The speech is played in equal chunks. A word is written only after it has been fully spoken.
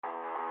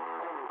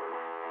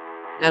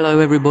Hello,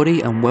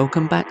 everybody, and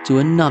welcome back to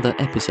another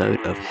episode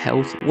of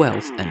Health,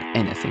 Wealth, and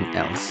Anything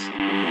Else.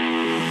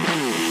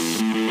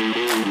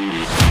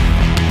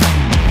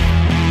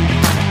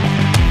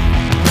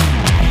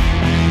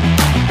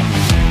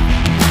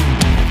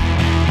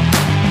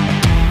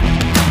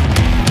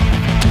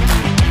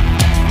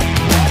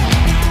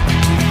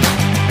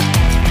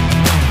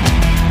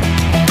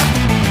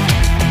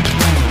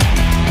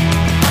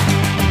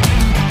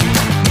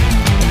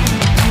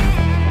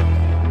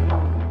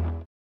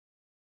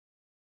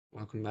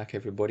 Welcome back,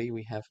 everybody.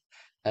 We have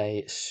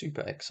a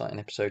super exciting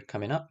episode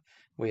coming up.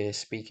 We're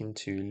speaking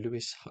to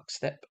Lewis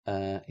Huckstep.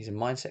 He's a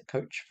mindset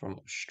coach from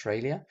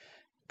Australia.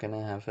 Going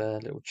to have a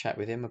little chat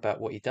with him about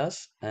what he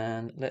does,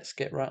 and let's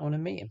get right on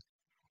and meet him.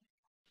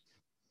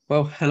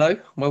 Well, hello,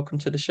 welcome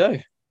to the show.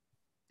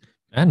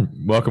 And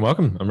welcome.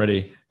 I'm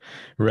ready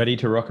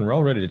to rock and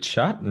roll, ready to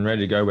chat, and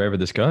ready to go wherever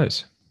this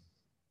goes.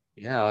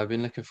 Yeah, I've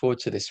been looking forward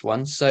to this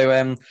one. So,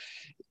 do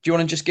you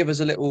want to just give us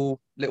a little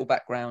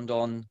background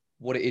on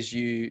what it is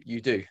you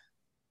do?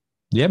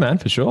 Yeah, man,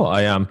 for sure.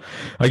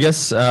 I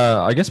guess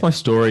my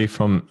story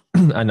from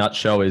a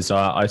nutshell is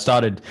I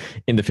started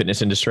in the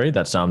fitness industry.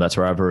 That's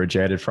where I've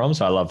originated from.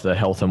 So I love the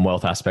health and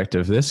wealth aspect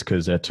of this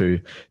because they're two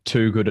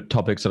good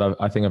topics that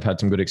I think I've had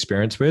some good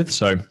experience with.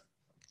 So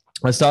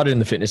I started in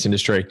the fitness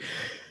industry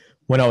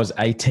when I was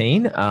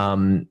 18,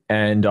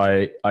 and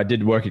I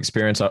did work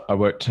experience. I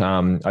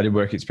did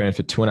work experience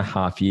for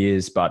 2.5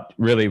 years, but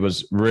really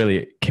was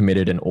really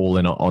committed and all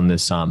in on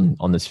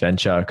this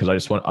venture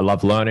because I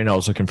love learning. I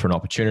was looking for an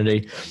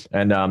opportunity,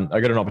 and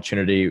I got an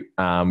opportunity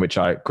which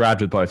I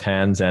grabbed with both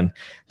hands, and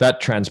that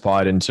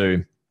transpired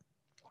into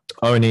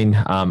owning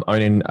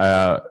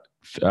a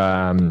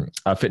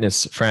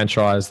fitness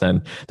franchise.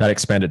 Then that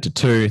expanded to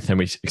two. Then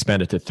we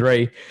expanded to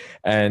three,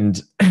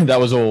 and that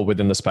was all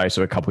within the space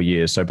of a couple of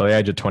years. So by the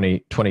age of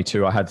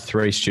 22, I had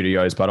 3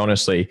 studios. But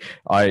honestly,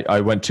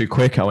 I went too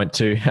quick. I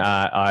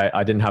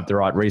didn't have the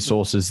right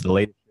resources, the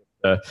leadership,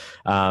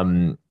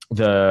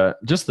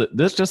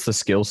 the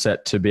skill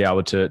set to be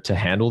able to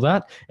handle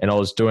that. And I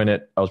was doing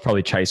it. I was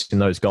probably chasing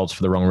those goals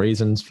for the wrong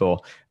reasons, for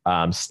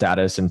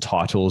status and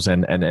titles,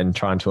 and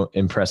trying to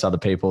impress other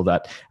people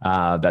that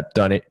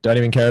don't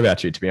even care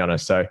about you, to be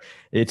honest. So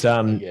it's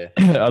Yeah.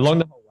 along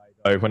the whole way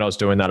though, when I was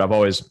doing that, I've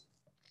always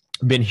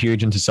been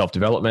huge into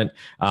self-development,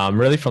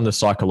 really from the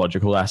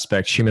psychological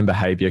aspects, human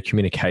behavior,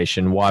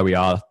 communication, why we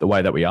are the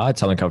way that we are. It's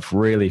something I've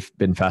really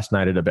been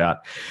fascinated about.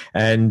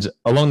 And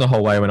along the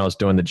whole way when I was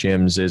doing the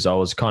gyms is I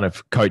was kind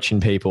of coaching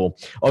people,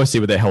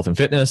 obviously with their health and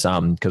fitness,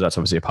 because that's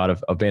obviously a part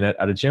of being at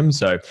a gym.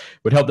 So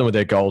would help them with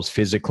their goals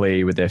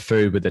physically, with their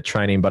food, with their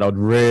training, but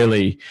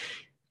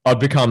I'd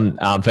become,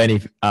 for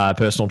any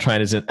personal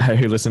trainers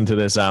who listen to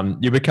this,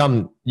 you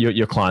become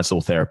your client's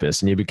little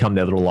therapist, and you become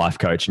their little life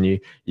coach,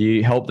 and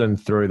you help them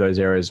through those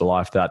areas of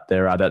life that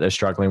they're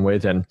struggling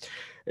with. And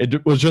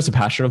it was just a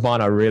passion of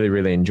mine. I really,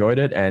 really enjoyed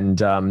it.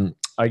 And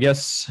I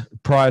guess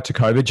prior to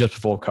COVID, just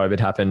before COVID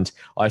happened,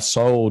 I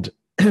sold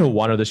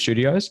one of the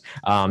studios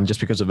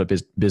just because of a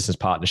business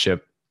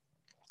partnership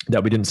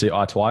that we didn't see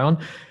eye to eye on.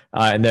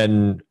 And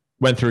then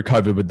went through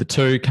COVID with the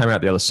two, came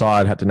out the other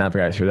side, had to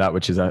navigate through that,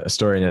 which is a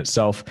story in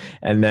itself.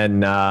 And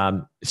then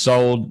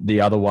sold the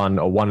other one,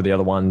 or one of the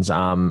other ones,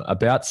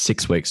 about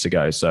 6 weeks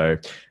ago. So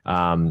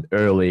mid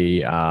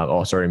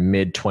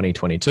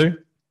 2022.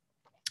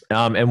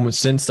 And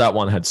since that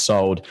one had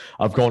sold,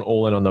 I've gone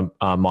all in on the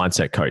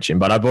mindset coaching.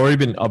 But I've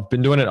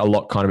been doing it a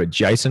lot kind of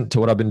adjacent to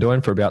what I've been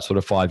doing for about sort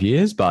of 5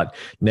 years. But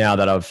now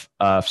that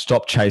I've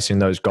stopped chasing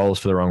those goals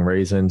for the wrong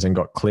reasons and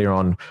got clear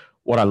on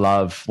what I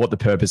love, what the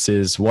purpose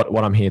is,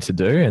 what I'm here to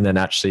do, and then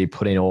actually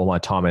putting all my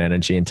time and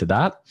energy into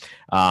that.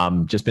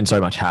 Just been so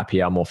much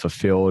happier, more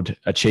fulfilled,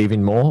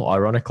 achieving more,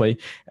 ironically.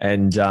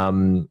 And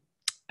I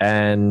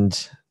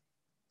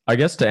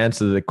guess to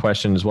answer the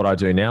question is what I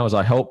do now is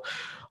I help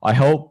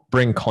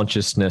bring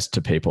consciousness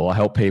to people. I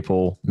help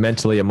people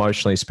mentally,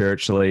 emotionally,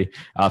 spiritually,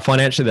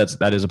 financially.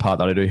 That is a part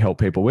that I do help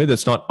people with.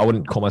 It's not, I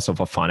wouldn't call myself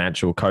a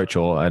financial coach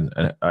or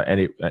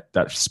any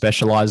that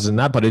specializes in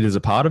that, but it is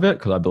a part of it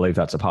because I believe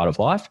that's a part of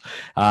life.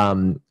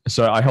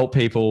 So I help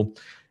people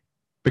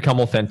become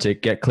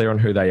authentic, get clear on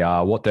who they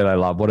are, what do they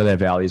love, what are their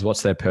values,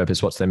 what's their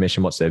purpose, what's their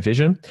mission, what's their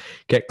vision,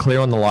 get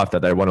clear on the life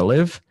that they want to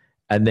live,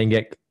 and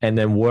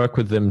then work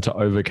with them to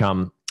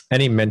overcome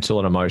any mental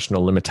and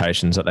emotional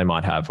limitations that they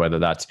might have, whether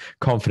that's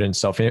confidence,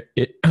 self-image,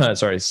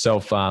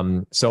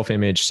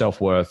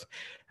 self-worth,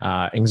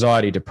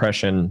 anxiety,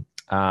 depression,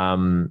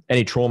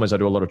 any traumas. I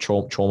do a lot of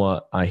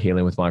trauma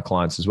healing with my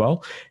clients as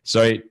well.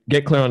 So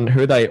get clear on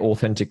who they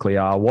authentically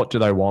are, what do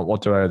they want,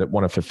 what do they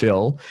want to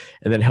fulfill,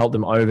 and then help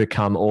them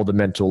overcome all the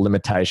mental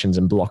limitations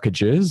and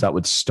blockages that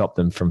would stop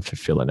them from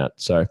fulfilling it.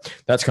 So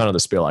that's kind of the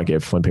spiel I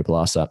give when people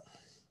ask that.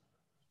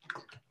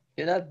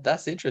 Yeah,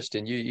 that's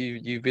interesting.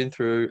 You've been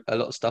through a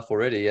lot of stuff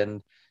already,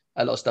 and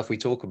a lot of stuff we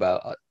talk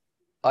about.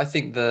 I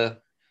think for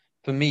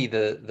me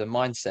the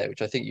mindset,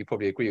 which I think you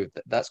probably agree with,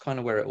 that's kind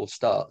of where it all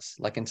starts.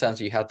 Like in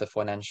terms of you had the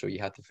financial, you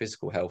had the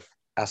physical health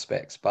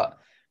aspects, but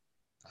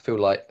I feel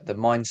like the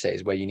mindset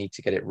is where you need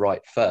to get it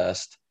right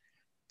first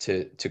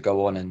to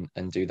go on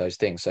and do those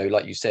things. So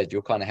like you said,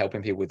 you're kind of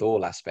helping people with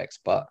all aspects,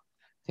 but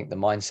I think the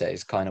mindset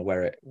is kind of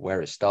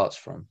where it starts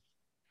from.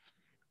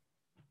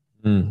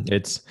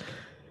 It's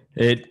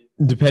it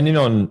depending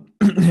on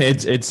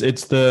it's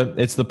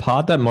the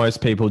part that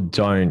most people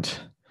don't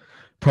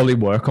probably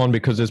work on,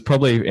 because there's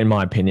probably, in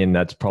my opinion,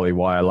 that's probably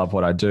why I love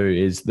what I do,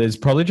 is there's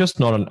probably just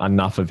not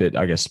enough of it,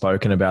 I guess,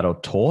 spoken about or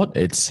taught.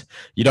 It's,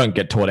 you don't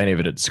get taught any of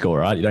it at school,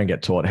 right? You don't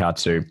get taught how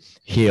to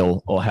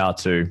heal or how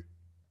to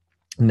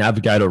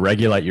navigate or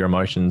regulate your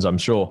emotions. I'm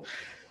sure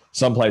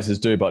some places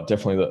do, but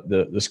definitely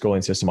the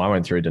schooling system I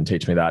went through didn't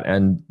teach me that.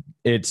 And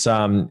it's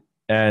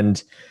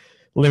and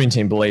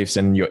limiting beliefs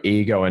and your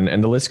ego,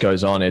 and the list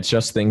goes on. It's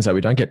just things that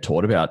we don't get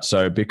taught about.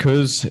 So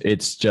because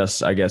it's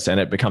just, I guess, and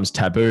it becomes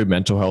taboo,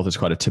 mental health is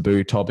quite a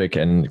taboo topic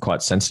and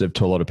quite sensitive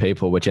to a lot of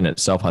people, which in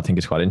itself I think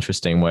is quite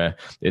interesting, where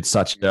it's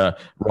such a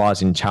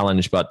rising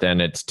challenge, but then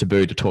it's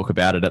taboo to talk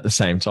about it at the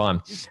same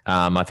time.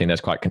 I think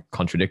that's quite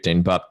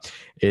contradicting, but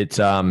it's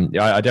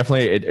I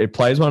definitely, it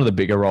plays one of the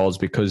bigger roles,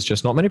 because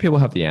just not many people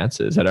have the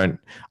answers. They don't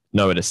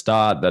know where to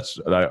start. That's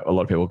a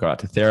lot of people go out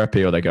to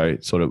therapy, or they go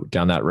sort of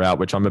down that route,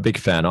 which I'm a big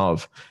fan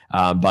of.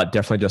 But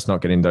definitely just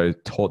not getting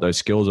taught those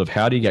skills of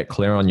how do you get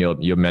clear on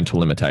your mental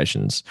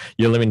limitations,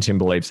 your limiting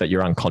beliefs that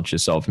you're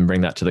unconscious of, and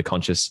bring that to the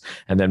conscious,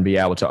 and then be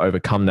able to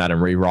overcome that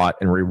and rewrite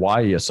and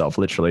rewire yourself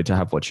literally to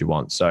have what you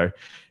want. So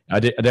I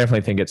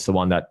definitely think it's the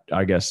one that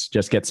I guess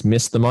just gets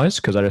missed the most,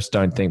 because I just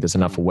don't think there's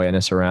enough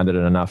awareness around it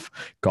and enough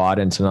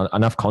guidance and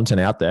enough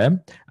content out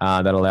there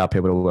that allow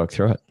people to work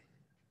through it.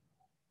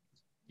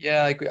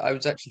 Yeah, I agree. I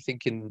was actually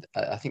thinking,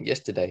 I think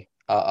yesterday,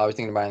 I was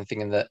thinking about it and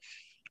thinking that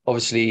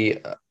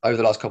obviously over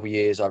the last couple of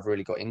years, I've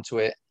really got into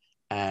it.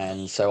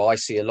 And so I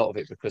see a lot of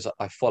it because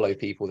I follow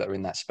people that are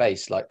in that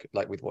space, like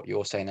with what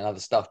you're saying and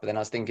other stuff. But then I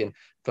was thinking,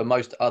 for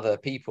most other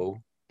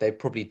people, they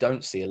probably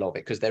don't see a lot of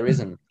it because there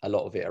isn't a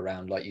lot of it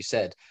around. Like you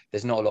said,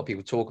 there's not a lot of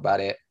people talk about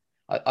it.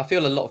 I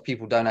feel a lot of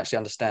people don't actually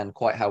understand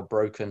quite how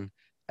broken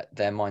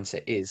their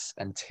mindset is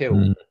until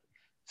Mm,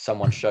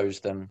 someone shows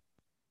them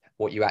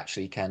what you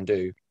actually can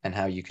do and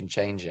how you can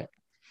change it.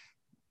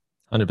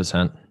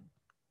 100%.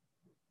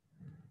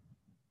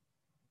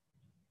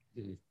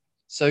 Mhm.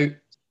 So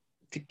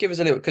to give us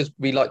a little, because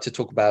we like to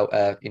talk about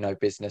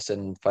business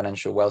and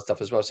financial wealth stuff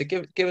as well. So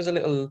give us a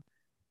little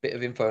bit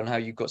of info on how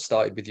you got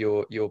started with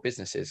your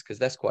businesses, because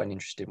that's quite an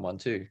interesting one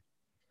too.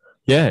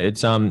 Yeah,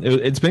 it's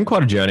been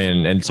quite a journey,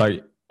 and so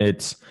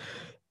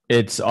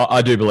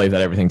I do believe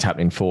that everything's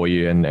happening for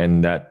you,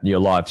 and that your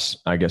life's,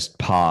 I guess,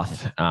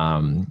 path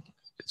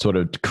sort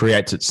of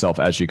creates itself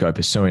as you go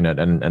pursuing it,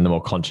 and the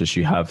more conscious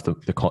you have,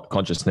 the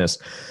consciousness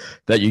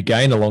that you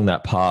gain along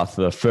that path,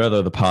 the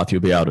further the path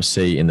you'll be able to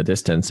see in the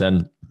distance.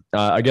 And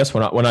I guess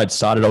when I'd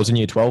started, I was in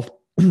year 12.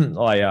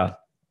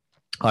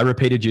 I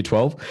repeated year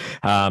 12.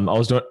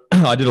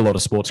 I did a lot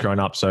of sports growing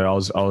up.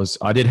 So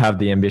I did have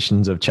the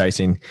ambitions of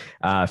chasing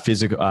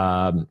physical,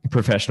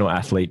 professional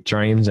athlete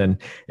dreams. And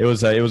it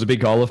was a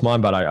big goal of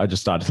mine, but I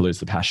just started to lose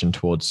the passion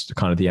towards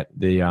kind of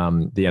the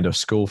end of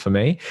school for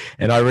me.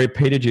 And I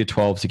repeated year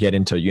 12 to get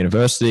into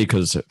university,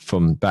 because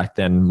from back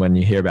then, when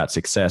you hear about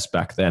success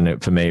back then,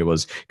 for me, it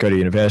was go to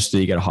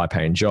university, get a high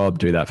paying job,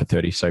 do that for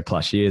 30 so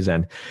plus years,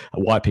 and a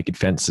white picket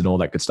fence and all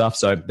that good stuff.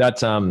 So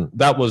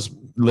that was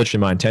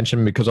literally my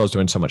intention. Because I was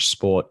doing so much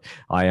sport,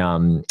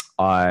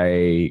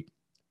 I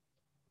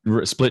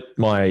split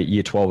my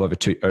year 12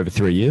 over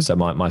 3 years. So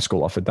my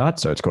school offered that.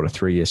 So it's called a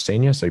 3-year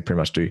senior. So you pretty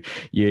much do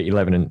year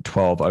 11 and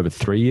 12 over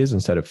 3 years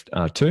instead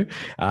of two.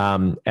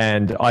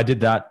 And I did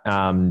that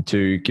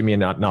to give me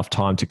enough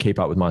time to keep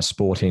up with my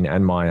sporting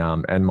and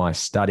my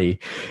study.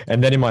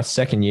 And then in my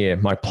second year,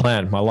 my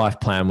life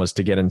plan was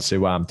to get into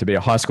to be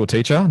a high school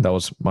teacher. That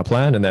was my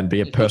plan. And then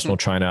be a personal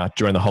trainer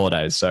during the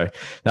holidays. So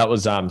that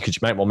was because you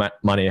make more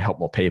money, help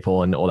more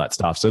people, and all that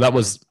stuff. So that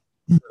was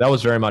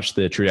very much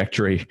the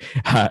trajectory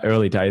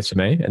early days for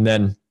me. And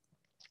then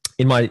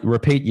in my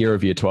repeat year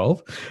of year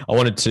 12, I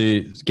wanted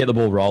to get the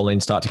ball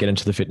rolling, start to get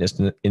into the fitness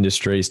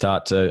industry,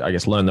 start to, I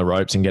guess, learn the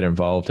ropes and get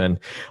involved. And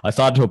I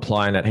started to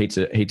apply at heaps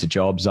of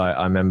jobs.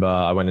 I remember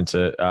I went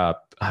into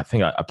I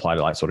think I applied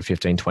to like sort of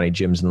 15, 20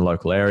 gyms in the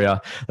local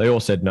area. They all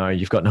said, no,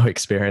 you've got no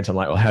experience. I'm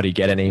like, well, how do you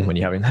get any when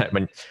you're having that,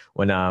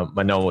 when no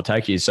one will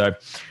take you? So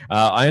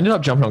I ended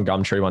up jumping on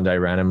Gumtree one day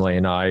randomly.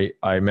 And I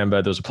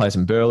remember there was a place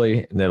in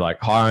Burleigh and they're like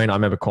hiring. I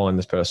remember calling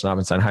this person up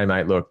and saying, hey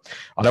mate, look,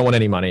 I don't want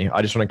any money.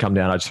 I just want to come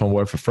down. I just want to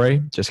work for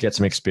free, just get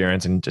some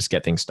experience and just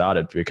get things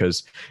started.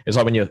 Because it's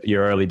like when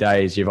you're early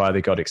days, you've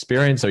either got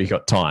experience or you've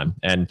got time.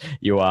 And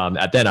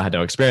at then I had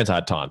no experience, I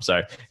had time.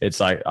 So it's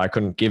like, I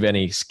couldn't give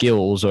any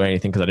skills or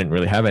anything because I didn't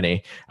really have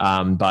any.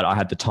 But I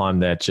had the time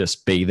there,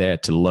 just be there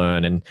to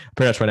learn. And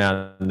pretty much went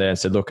out there and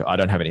said, look, I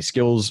don't have any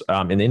skills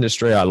in the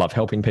industry. I love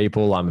helping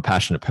people. I'm a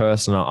passionate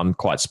person. I'm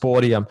quite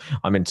sporty. I'm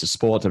into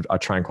sport. I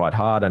train quite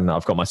hard, and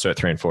I've got my Cert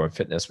 3 and 4 in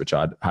fitness, which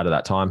I had at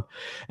that time.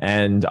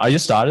 And I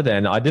just started there,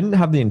 and I didn't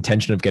have the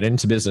intention of getting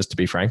into business, to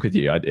be frank with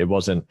you. It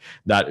wasn't,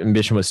 that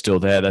ambition was still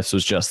there. This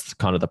was just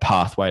kind of the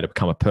pathway to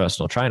become a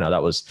personal trainer.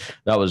 That was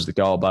the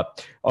goal.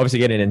 But obviously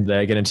getting in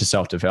there, getting into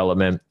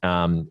self-development,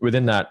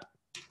 within that,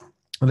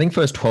 I think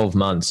first 12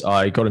 months,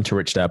 I got into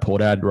Rich Dad Poor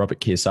Dad, Robert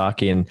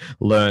Kiyosaki, and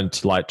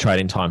learned like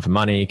trading time for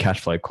money, cash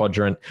flow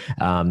quadrant,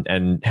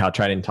 and how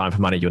trading time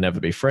for money, you'll never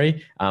be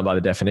free by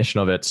the definition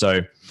of it.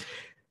 So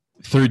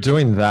through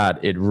doing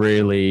that, it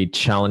really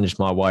challenged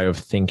my way of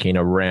thinking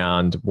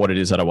around what it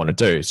is that I want to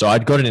do. So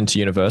I'd gotten into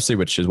university,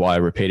 which is why I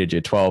repeated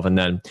year 12. And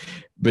then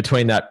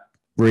between that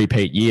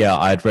repeat year,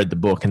 I had read the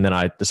book and then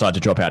I decided to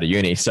drop out of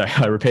uni. So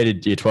I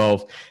repeated year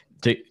 12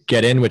 to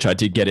get in, which I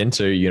did get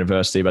into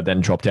university, but then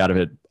dropped out of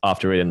it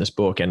after reading this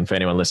book. And for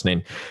anyone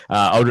listening,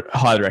 I would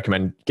highly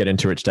recommend get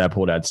into Rich Dad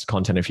Poor Dad's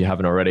content if you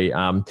haven't already.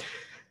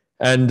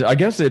 And I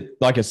guess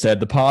like I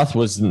said, the path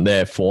wasn't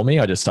there for me.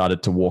 I just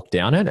started to walk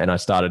down it and I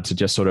started to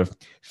just sort of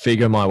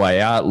figure my way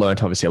out,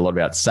 learned obviously a lot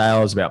about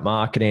sales, about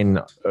marketing.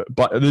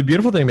 But the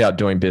beautiful thing about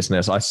doing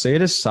business, I see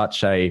it as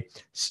such a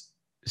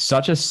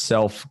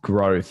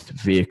self-growth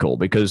vehicle,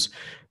 because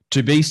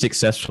to be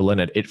successful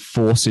in it, it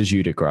forces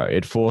you to grow.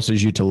 It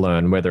forces you to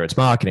learn, whether it's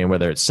marketing,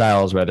 whether it's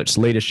sales, whether it's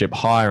leadership,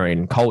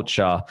 hiring,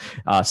 culture,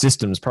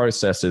 systems,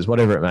 processes,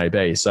 whatever it may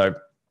be. So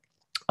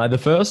the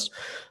first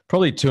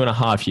probably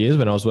 2.5 years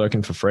when I was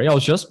working for free, I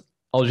was just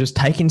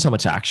taking so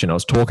much action. I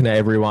was talking to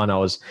everyone. I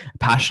was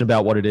passionate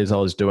about what it is I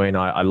was doing.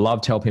 I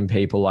loved helping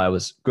people. I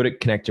was good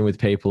at connecting with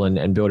people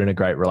and building a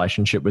great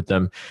relationship with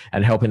them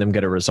and helping them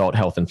get a result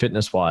health and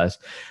fitness wise.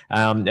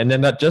 And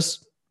then that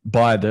just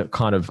by the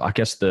kind of, I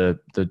guess, the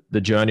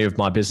journey of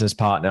my business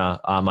partner,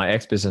 my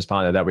ex-business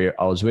partner that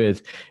I was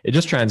with, it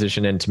just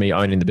transitioned into me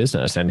owning the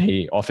business. And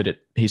he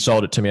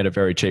sold it to me at a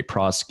very cheap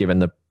price, given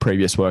the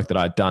previous work that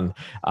I'd done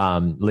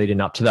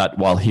leading up to that,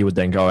 while he would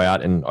then go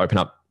out and open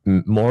up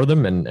more of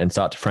them and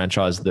start to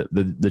franchise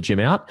the gym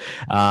out.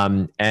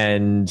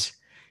 And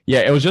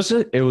yeah, I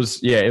didn't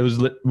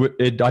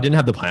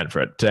have the plan for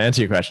it. To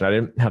answer your question, I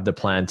didn't have the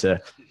plan to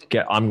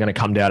I'm going to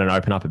come down and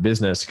open up a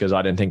business, because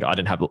I didn't think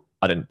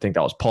that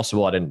was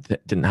possible. I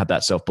didn't have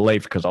that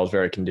self-belief, because I was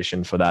very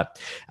conditioned for that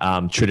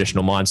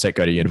traditional mindset,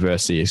 go to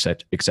university,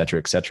 et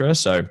cetera.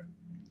 So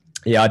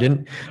yeah, I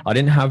didn't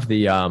have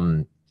the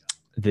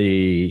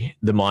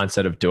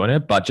mindset of doing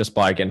it, but just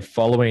by, again,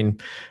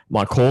 following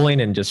my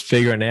calling and just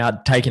figuring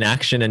out, taking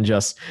action and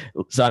just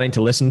starting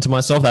to listen to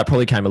myself. That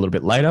probably came a little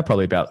bit later,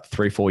 probably about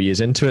 3-4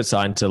 years into it,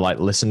 starting to like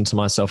listen to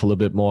myself a little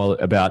bit more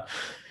about,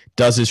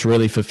 does this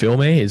really fulfill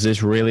me? Is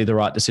this really the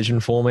right decision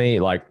for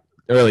me? Like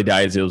early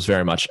days, it was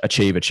very much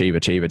achieve. And that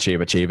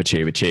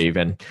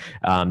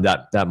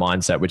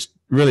mindset, which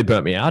really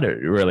burnt me out.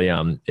 It really,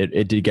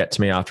 it did get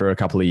to me after a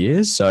couple of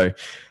years. So,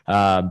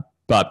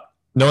 but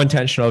no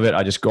intention of it.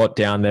 I just got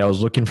down there. I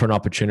was looking for an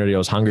opportunity. I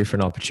was hungry for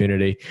an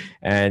opportunity.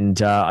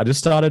 And I just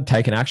started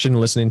taking action,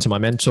 listening to my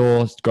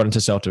mentor, got into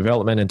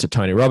self-development, into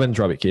Tony Robbins,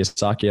 Robert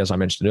Kiyosaki, as I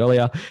mentioned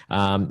earlier,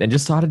 and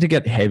just started to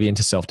get heavy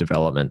into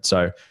self-development.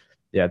 So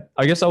yeah,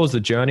 I guess that was the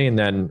journey. And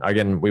then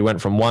again, we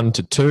went from 1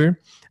 to 2,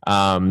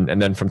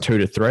 and then from 2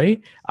 to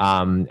 3,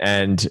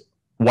 and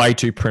way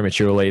too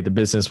prematurely. The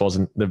business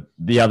wasn't,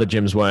 the other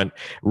gyms weren't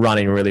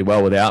running really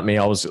well without me.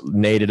 I was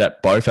needed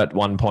at both. At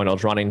one point, I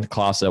was running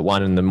class at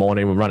 1 in the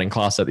morning, we're running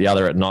class at the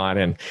other at 9,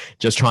 and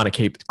just trying to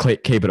keep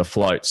it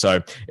afloat.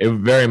 So it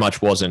very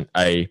much wasn't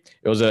it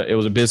was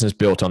a business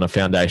built on a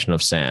foundation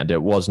of sand.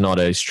 It was not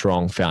a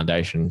strong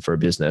foundation for a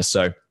business.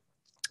 So,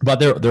 but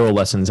they're all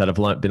lessons that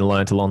have been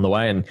learned along the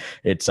way, and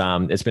it's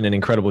been an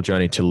incredible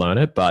journey to learn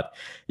it. But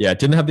yeah,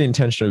 didn't have the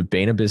intention of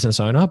being a business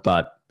owner,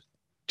 but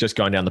just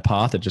going down the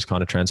path, it just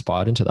kind of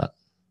transpired into that.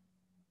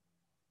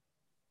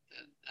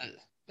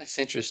 That's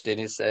interesting.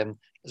 It's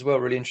as well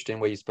really interesting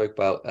where you spoke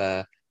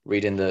about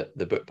reading the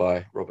book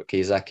by Robert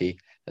Kiyosaki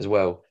as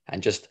well,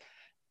 and just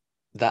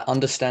that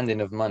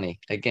understanding of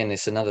money. Again,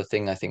 it's another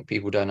thing I think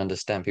people don't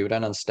understand. People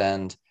don't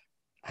understand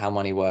how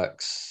money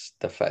works,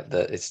 the fact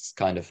that it's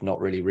kind of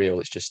not really real.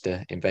 It's just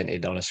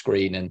invented on a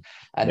screen. And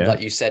Yeah. like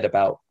you said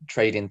about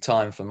trading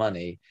time for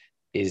money,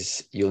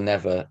 is you'll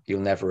never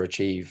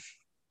achieve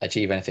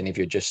anything if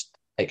you're just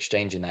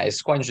exchanging that.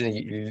 It's quite interesting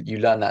you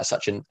learn that at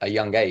such a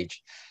young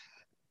age,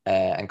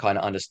 and kind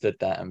of understood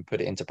that and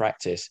put it into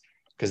practice,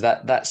 because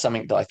that's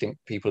something that I think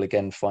people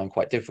again find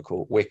quite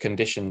difficult. We're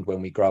conditioned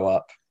when we grow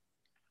up,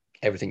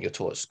 everything you're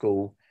taught at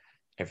school,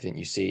 everything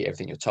you see,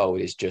 everything you're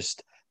told is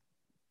just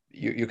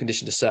you're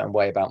conditioned a certain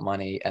way about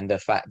money, and the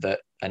fact that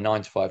a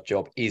 9 to 5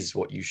 job is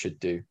what you should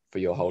do for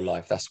your whole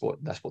life. That's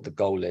what the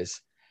goal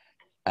is.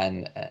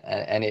 And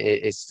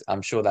it's,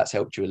 I'm sure that's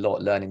helped you a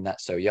lot learning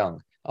that so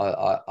young.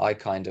 I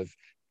kind of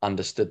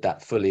understood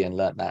that fully and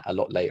learned that a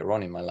lot later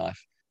on in my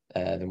life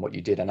than what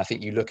you did. And I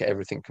think you look at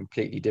everything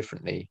completely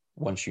differently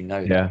once you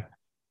know that. Yeah.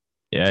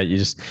 Yeah, you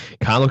just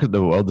can't look at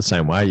the world the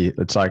same way.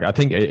 It's like, I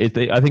think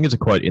it's a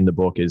quote in the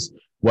book is,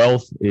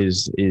 wealth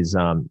is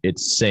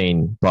it's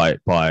seen by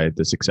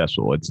the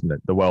successful. It's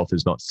the wealth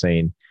is not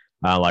seen.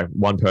 Like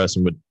one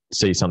person would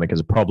see something as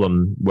a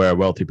problem, where a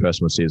wealthy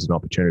person would see it as an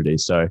opportunity.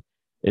 So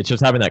it's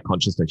just having that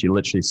consciousness. You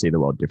literally see the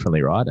world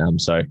differently, right?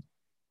 So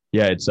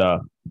yeah, it's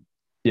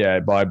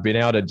by being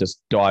able to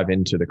just dive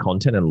into the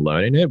content and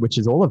learning it, which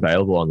is all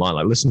available online.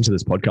 Like listen to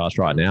this podcast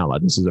right now.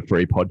 Like this is a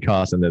free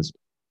podcast, and there's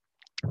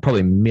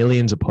probably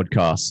millions of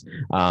podcasts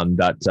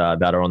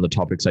that are on the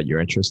topics that you're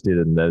interested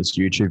in. There's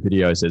YouTube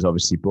videos, there's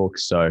obviously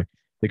books. So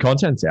the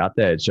content's out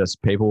there. It's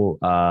just people,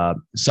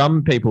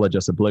 some people are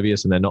just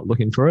oblivious and they're not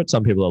looking for it.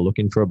 Some people are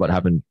looking for it, but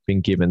haven't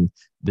been given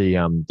the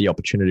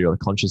opportunity or the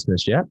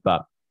consciousness yet.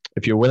 But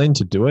if you're willing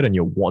to do it and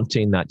you're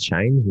wanting that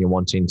change and you're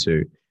wanting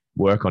to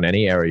work on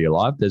any area of your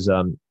life, there's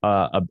a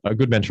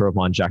good mentor of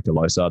mine, Jack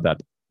DeLosa,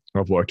 that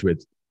I've worked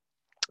with.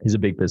 He's a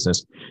big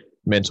business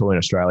mentor in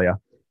Australia.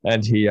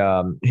 And he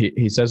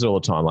says it all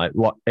the time, like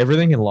what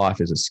everything in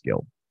life is a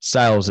skill.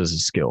 Sales is a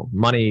skill.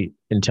 Money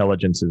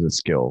intelligence is a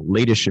skill.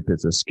 Leadership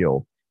is a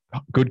skill.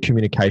 Good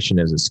communication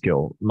is a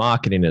skill.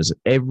 Marketing is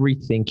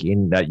everything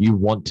in that you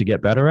want to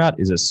get better at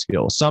is a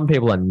skill. Some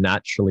people are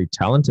naturally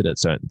talented at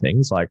certain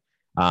things, like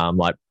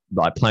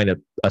playing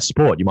a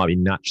sport. You might be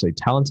naturally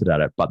talented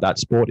at it, but that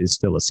sport is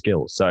still a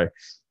skill. So,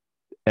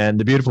 and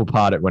the beautiful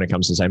part when it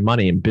comes to say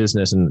money and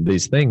business and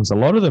these things, a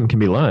lot of them can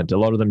be learned. A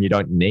lot of them you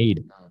don't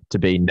need to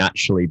be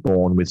naturally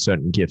born with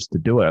certain gifts to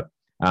do it.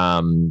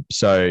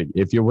 So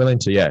if you're willing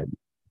to,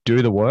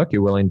 do the work,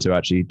 you're willing to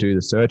actually do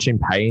the searching,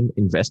 paying,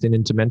 investing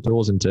into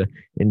mentors, into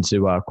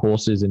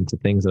courses, into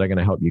things that are going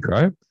to help you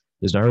grow,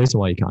 there's no reason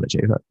why you can't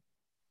achieve it.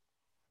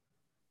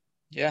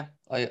 Yeah,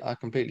 I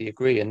completely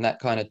agree. And that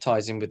kind of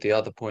ties in with the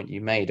other point you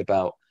made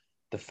about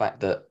the fact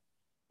that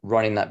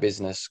running that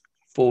business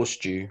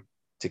forced you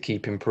to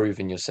keep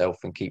improving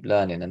yourself and keep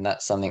learning. And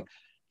that's something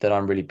that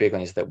I'm really big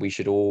on, is that we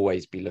should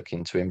always be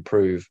looking to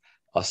improve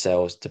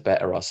ourselves, to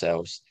better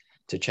ourselves,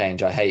 to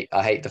change. I hate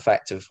the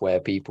fact of where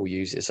people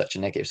use it as such a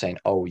negative, saying,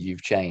 "Oh,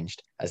 you've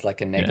changed," as like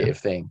a Yeah. negative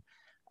thing.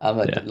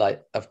 Yeah.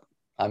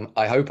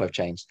 I hope I've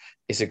changed.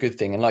 It's a good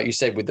thing. And like you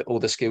said, with all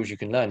the skills you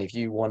can learn, if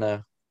you want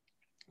to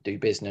do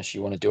business,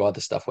 you want to do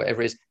other stuff,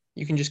 whatever it is,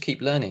 you can just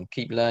keep learning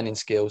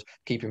skills,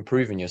 keep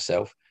improving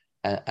yourself,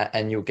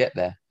 and you'll get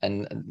there.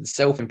 And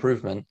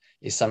self-improvement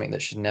is something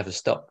that should never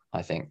stop,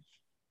 I think.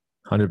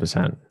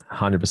 100%.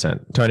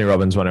 100%. Tony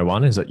Robbins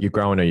 101 is that you're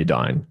growing or you're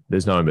dying.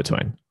 There's no in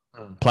between.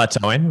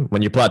 Plateauing,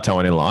 when you're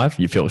plateauing in life,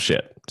 you feel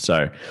shit.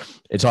 So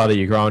it's either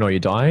you're growing or you're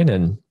dying,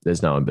 and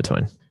there's no in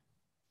between.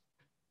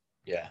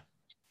 Yeah.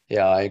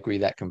 Yeah, I agree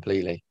that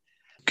completely.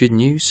 Good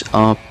news,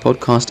 our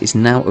podcast is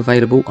now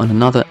available on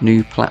another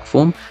new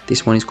platform.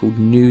 This one is called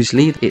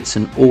Newsly. It's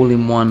an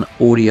all-in-one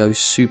audio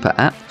super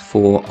app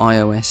for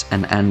iOS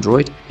and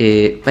Android.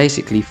 It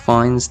basically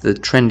finds the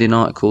trending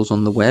articles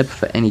on the web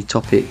for any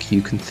topic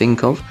you can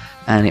think of,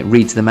 and it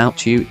reads them out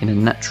to you in a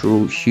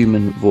natural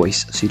human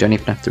voice, so you don't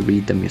even have to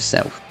read them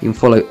yourself. You can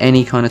follow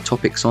any kind of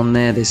topics on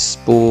there. There's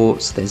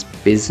sports, there's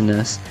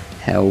business,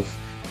 health,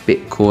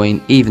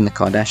 Bitcoin, even the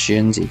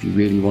Kardashians if you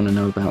really want to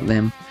know about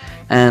them.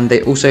 And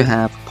they also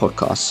have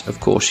podcasts, of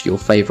course, your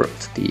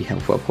favourite, the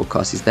Health Well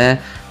podcast is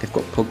there. They've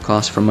got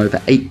podcasts from over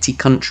 80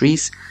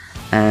 countries,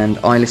 and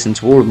I listen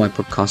to all of my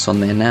podcasts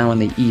on there now,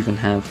 and they even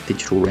have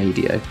digital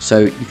radio. So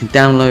you can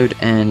download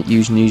and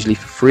use Newsly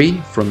for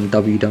free from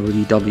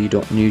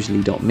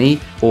www.newsly.me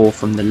or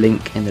from the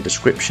link in the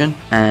description.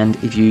 And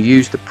if you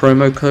use the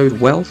promo code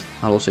WEALTH,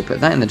 I'll also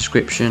put that in the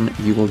description,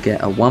 you will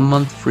get a 1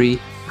 month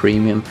free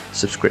premium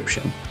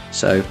subscription.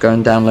 So go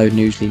and download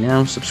Newsly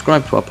now,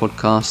 subscribe to our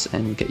podcast,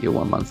 and get your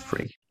 1 month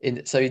free.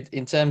 So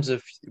in terms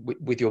of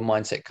with your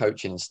mindset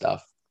coaching and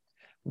stuff,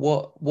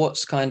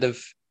 what's kind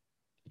of,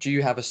 do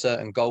you have a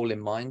certain goal in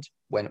mind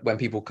when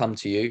people come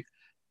to you?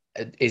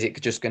 Is it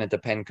just going to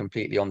depend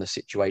completely on the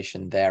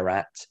situation they're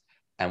at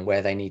and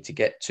where they need to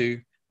get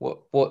to?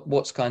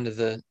 What's kind of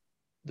the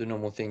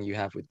normal thing you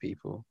have with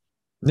people?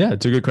 Yeah,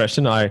 it's a good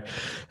question. I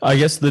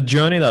guess the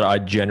journey that I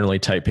generally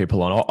take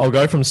people on, I'll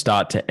go from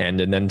start to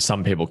end, and then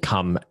some people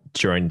come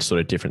during sort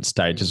of different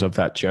stages of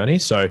that journey.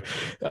 So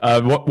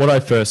what I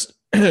first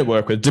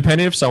work with,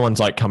 depending if someone's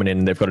like coming in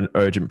and they've got an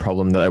urgent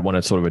problem that they want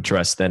to sort of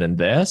address then and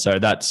there. So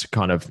that's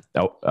kind of,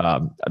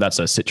 that's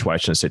a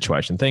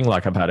situation thing.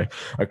 Like I've had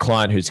a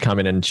client who's come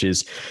in and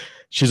she's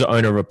the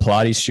owner of a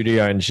Pilates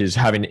studio, and she's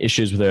having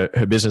issues with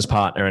her business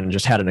partner and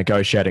just how to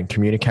negotiate and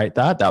communicate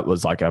that. That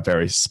was like a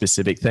very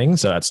specific thing.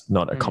 So that's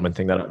not a common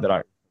thing that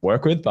I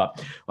work with.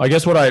 But I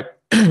guess what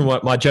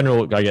my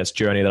general, I guess,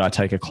 journey that I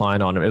take a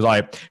client on is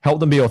I help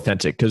them be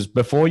authentic, because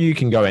before you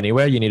can go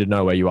anywhere, you need to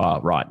know where you are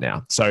right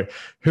now. So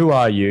who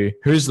are you?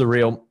 Who's the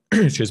real,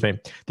 excuse me,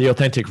 the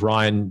authentic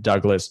Ryan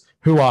Douglas?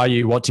 Who are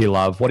you? What do you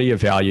love? What are your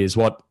values?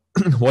 What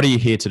are you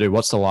here to do?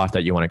 What's the life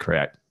that you want to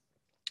create?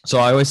 So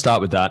I always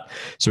start with that.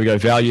 So we go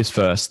values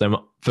first. Then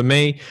for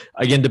me,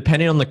 again,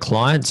 depending on the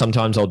client,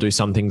 sometimes I'll do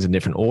some things in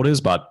different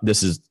orders, but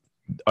this is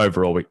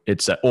overall,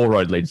 it's all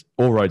roads lead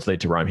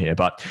to Rome here.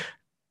 But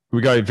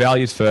we go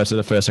values first. So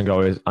the first thing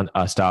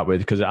I start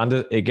with, because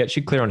it gets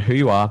you clear on who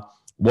you are,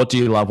 what do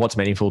you love, what's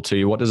meaningful to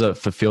you, what does a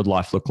fulfilled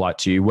life look like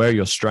to you, where are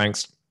your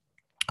strengths,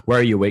 where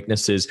are your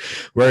weaknesses,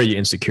 where are your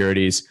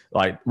insecurities,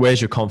 like where's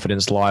your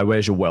confidence lie,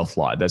 where's your wealth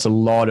lie. There's a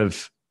lot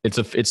of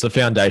it's the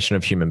foundation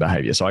of human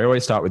behavior. So I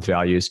always start with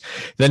values.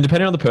 Then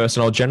depending on the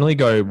person, I'll generally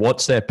go,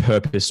 what's their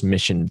purpose,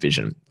 mission,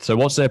 vision? So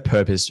what's their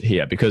purpose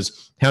here?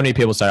 Because how many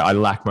people say, I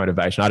lack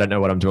motivation. I don't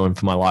know what I'm doing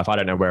for my life. I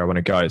don't know where I want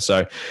to go.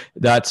 So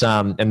that's,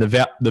 and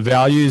the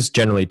values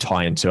generally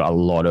tie into a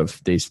lot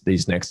of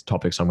these next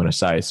topics I'm going to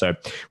say. So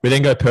we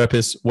then go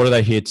purpose. What are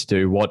they here to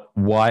do?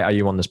 Why are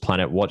you on this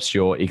planet? What's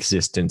your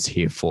existence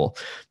here for?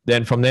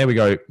 Then from there we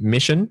go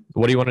mission.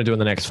 What do you want to do in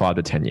the next 5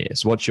 to 10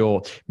 years? What's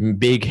your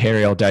big,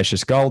 hairy,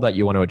 audacious goal that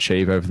you want to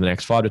achieve over the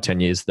next 5 to 10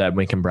 years? That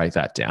we can break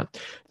that down.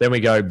 Then we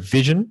go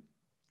vision.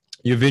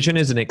 Your vision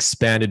is an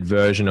expanded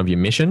version of your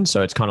mission.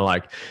 So it's kind of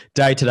like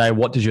day to day,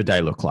 what does your day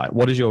look like?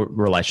 What does your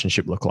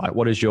relationship look like?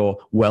 What does your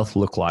wealth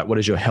look like? What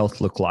does your health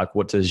look like?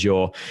 What does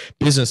your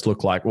business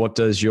look like?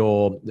 Whatever's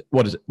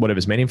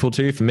meaningful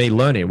to you? For me,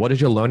 learning. What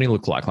does your learning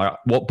look like? Like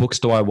what books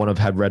do I want to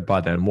have had read by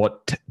them?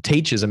 What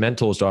teachers and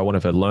mentors do I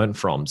want to have learned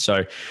from?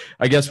 So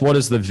I guess what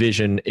is the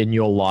vision in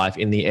your life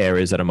in the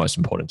areas that are most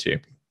important to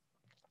you?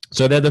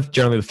 So they're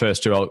generally the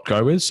first two I'll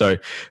go with. So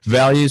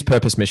values,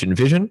 purpose, mission,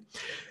 vision.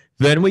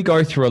 Then we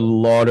go through a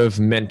lot of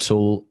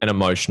mental and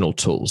emotional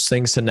tools,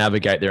 things to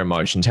navigate their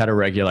emotions, how to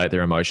regulate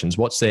their emotions,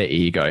 what's their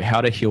ego,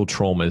 how to heal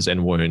traumas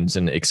and wounds,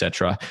 and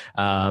etc.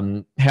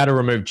 How to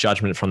remove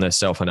judgment from their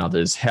self and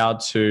others, how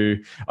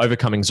to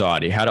overcome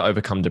anxiety, how to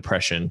overcome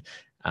depression.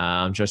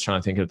 I'm just trying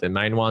to think of the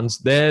main ones.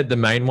 They're the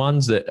main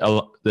ones.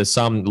 There's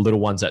some little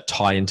ones that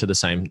tie into the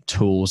same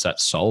tools that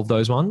solve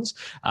those ones.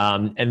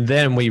 And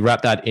then we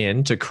wrap that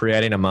into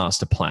creating a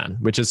master plan,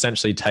 which is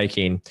essentially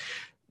taking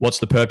what's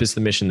the purpose,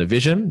 the mission, the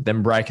vision,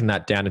 then breaking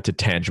that down into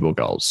tangible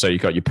goals. So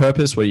you've got your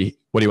purpose, what do you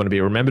want to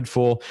be remembered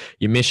for?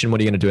 Your mission,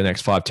 what are you going to do in the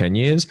next 5, 10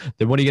 years?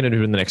 Then what are you going to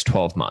do in the next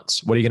 12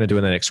 months? What are you going to do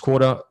in the next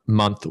quarter,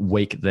 month,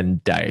 week, then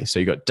day? So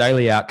you've got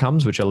daily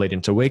outcomes, which are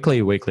leading to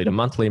weekly, weekly to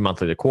monthly,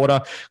 monthly to quarter,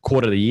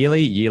 quarter to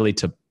yearly, yearly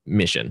to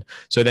mission.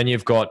 So then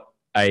you've got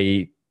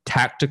a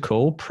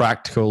tactical,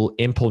 practical,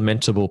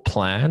 implementable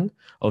plan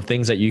of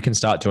things that you can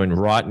start doing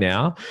right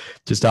now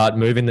to start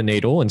moving the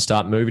needle and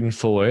start moving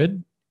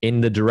forward in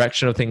the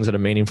direction of things that are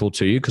meaningful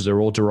to you, because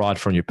they're all derived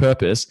from your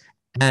purpose.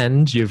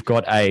 And you've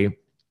got a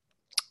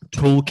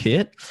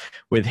toolkit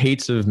with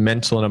heaps of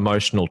mental and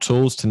emotional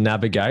tools to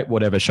navigate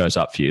whatever shows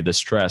up for you: the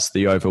stress,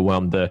 the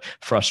overwhelm, the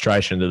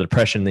frustration, the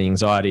depression, the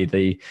anxiety,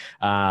 the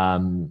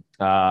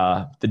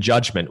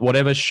judgment,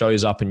 whatever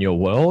shows up in your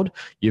world.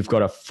 You've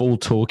got a full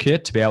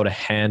toolkit to be able to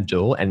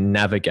handle and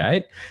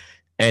navigate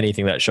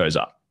anything that shows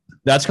up.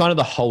 That's kind of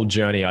the whole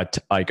journey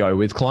I go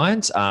with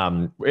clients.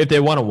 If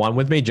they're one-on-one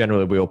with me,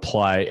 generally we'll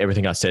apply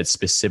everything I said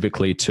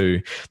specifically to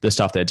the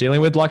stuff they're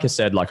dealing with. Like I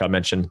said, like I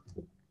mentioned,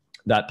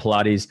 that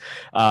Pilates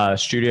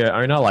studio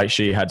owner, like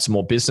she had some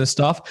more business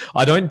stuff.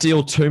 I don't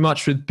deal too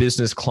much with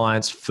business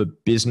clients for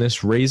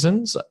business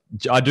reasons.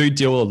 I do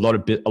deal a lot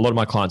of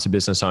my clients are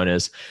business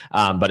owners,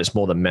 but it's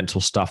more the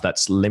mental stuff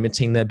that's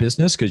limiting their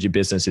business, because your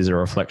business is a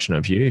reflection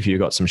of you. If you've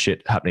got some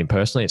shit happening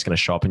personally, it's going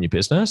to show up in your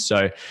business.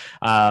 So,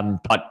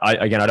 but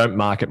I don't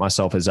market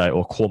myself as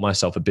or call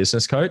myself a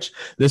business coach.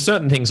 There's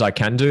certain things I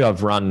can do.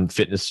 I've run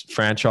fitness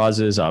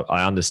franchises. I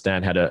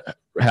understand how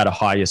to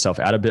hire yourself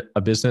out of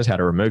a business, how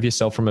to remove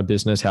yourself from a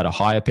business, how to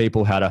hire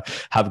people, how to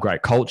have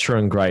great culture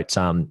and great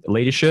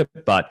leadership.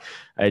 But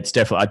I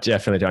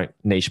definitely don't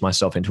niche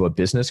myself into a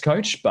business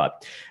coach.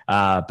 But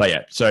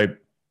yeah, so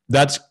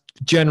that's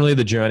generally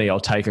the journey I'll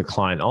take a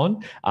client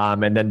on.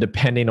 And then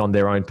depending on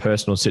their own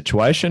personal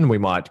situation, we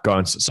might go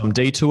on some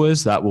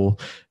detours that will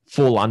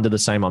fall under the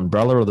same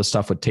umbrella of the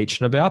stuff we're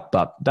teaching about.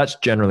 But that's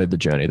generally the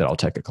journey that I'll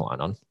take a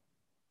client on.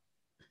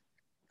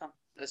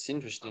 That's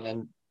interesting.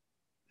 And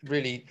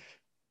really,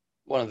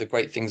 one of the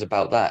great things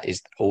about that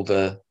is all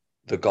the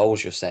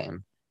goals you're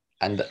setting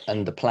and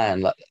the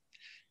plan. Like,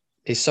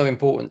 it's so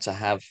important to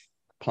have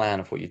a plan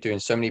of what you're doing.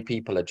 So many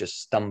people are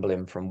just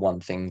stumbling from one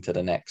thing to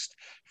the next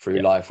through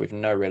life with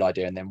no real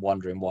idea, and then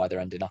wondering why they're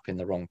ending up in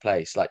the wrong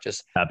place. Like,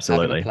 just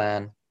having a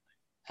plan,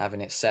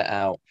 having it set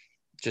out.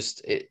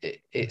 Just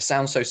it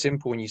sounds so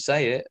simple when you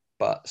say it,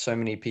 but so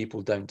many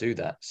people don't do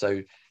that.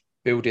 So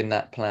building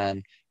that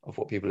plan of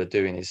what people are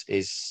doing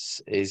is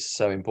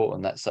so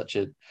important. That's such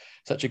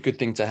a good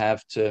thing to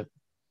have to,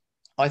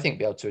 I think,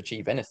 be able to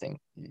achieve anything.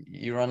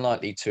 You're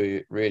unlikely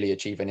to really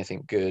achieve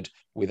anything good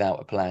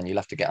without a plan. You'll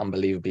have to get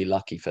unbelievably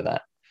lucky for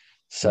that.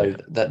 So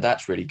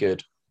that's really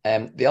good.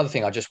 The other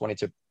thing I just wanted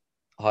to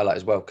highlight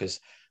as well, because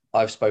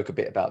I've spoke a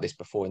bit about this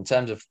before, in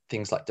terms of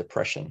things like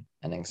depression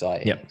and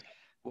anxiety. Yep.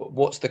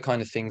 What's the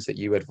kind of things that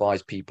you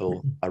advise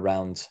people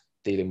around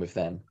dealing with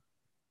them?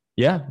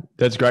 Yeah,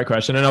 that's a great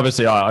question. And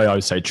obviously, I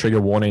always say trigger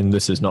warning.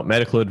 This is not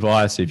medical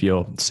advice. If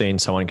you're seeing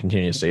someone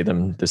continue to see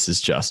them, this is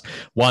just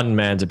one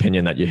man's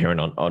opinion that you're hearing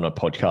on a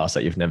podcast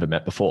that you've never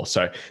met before.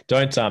 So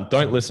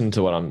don't listen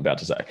to what I'm about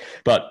to say.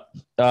 But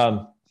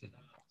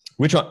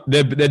which one?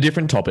 They're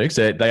different topics.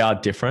 They are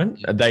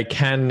different. They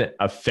can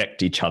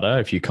affect each other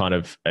if you kind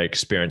of are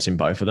experiencing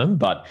both of them.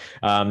 But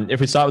if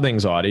we start with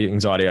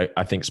anxiety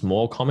I think is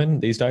more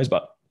common these days.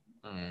 But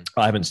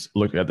I haven't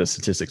looked at the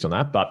statistics on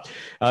that, but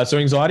so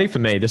anxiety for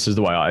me, this is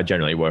the way I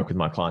generally work with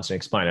my clients and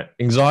explain it.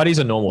 Anxiety is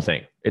a normal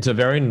thing. It's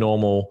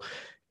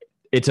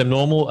a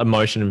normal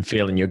emotion and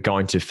feeling you're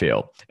going to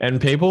feel. And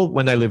people,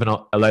 when they live in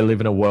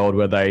a world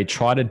where they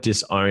try to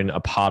disown a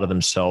part of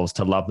themselves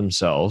to love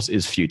themselves,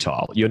 is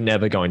futile. You're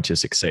never going to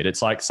succeed.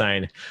 It's like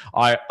saying,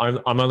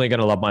 I'm only going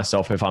to love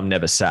myself if I'm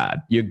never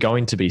sad. You're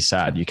going to be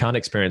sad. You can't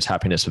experience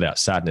happiness without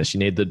sadness. You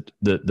need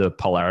the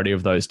polarity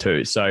of those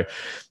two. So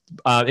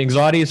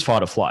anxiety is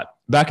fight or flight.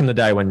 Back in the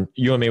day when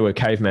you and me were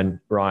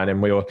cavemen, Ryan,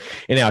 and we were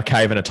in our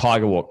cave and a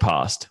tiger walked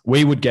past,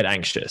 we would get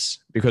anxious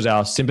because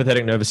our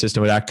sympathetic nervous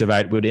system would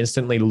activate. We would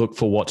instantly look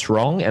for what's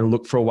wrong and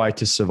look for a way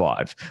to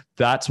survive.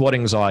 That's what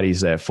anxiety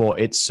is there for.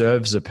 It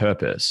serves a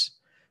purpose.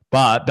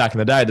 But back in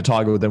the day, the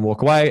tiger would then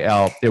walk away,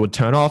 it would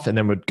turn off, and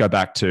then we'd go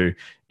back to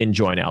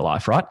enjoying our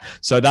life, right?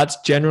 So that's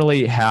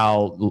generally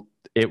how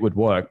it would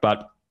work.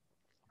 But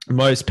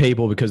most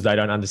people, because they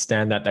don't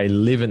understand that, they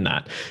live in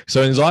that.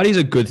 So anxiety is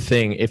a good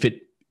thing if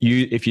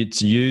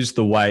it's used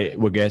the way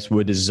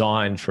we're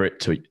designed for it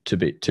to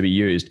be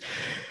used.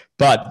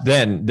 But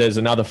then there's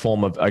another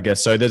form of,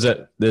 so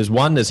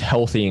there's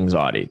healthy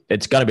anxiety.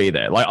 It's going to be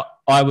there. Like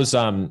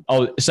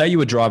say you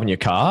were driving your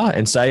car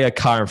and say a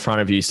car in front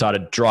of you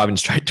started driving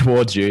straight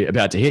towards you,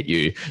 about to hit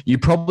you. You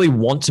probably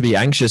want to be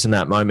anxious in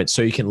that moment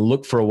so you can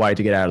look for a way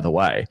to get out of the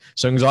way.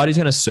 So anxiety is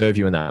going to serve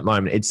you in that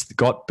moment. It's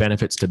got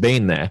benefits to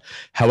being there.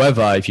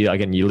 However, if you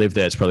live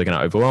there, it's probably going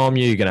to overwhelm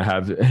you. You're going to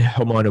have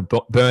hormonal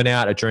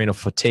burnout, adrenal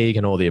fatigue,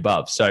 and all the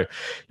above. So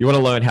you want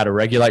to learn how to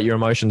regulate your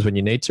emotions when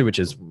you need to, which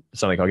is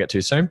something I'll get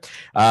to soon.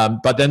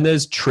 But then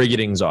there's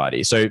triggered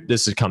anxiety. So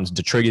this comes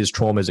into triggers,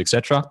 traumas,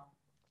 etc.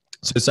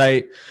 So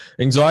say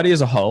anxiety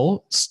as a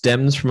whole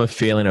stems from a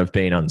feeling of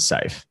being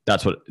unsafe.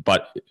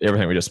 But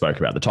everything we just spoke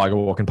about, the tiger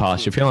walking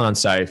past, you're feeling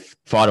unsafe,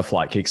 fight or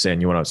flight kicks in,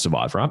 you want to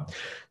survive, right?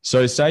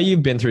 So say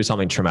you've been through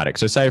something traumatic.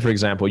 So say, for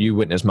example, you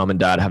witness mum and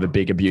dad have a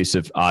big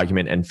abusive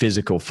argument and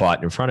physical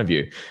fight in front of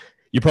you.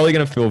 You're probably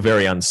going to feel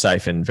very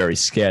unsafe and very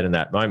scared in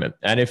that moment.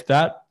 And if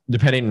that,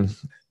 depending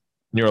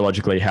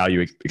neurologically how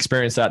you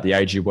experience that, the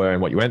age you were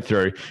and what you went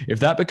through, if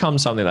that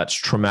becomes something that's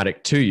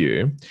traumatic to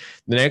you,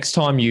 the next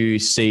time you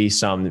see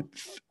some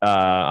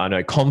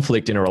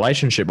conflict in a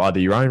relationship, either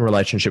your own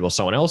relationship or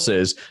someone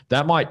else's,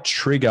 that might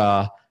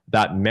trigger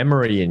that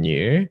memory in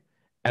you.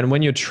 And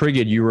when you're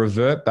triggered, you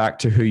revert back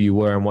to who you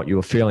were and what you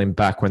were feeling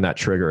back when that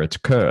trigger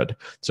occurred.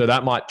 So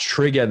that might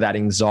trigger that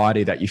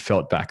anxiety that you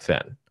felt back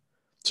then.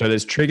 So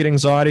there's triggered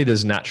anxiety,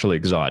 there's natural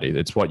anxiety.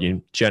 It's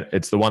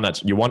it's the one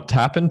that you want to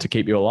happen to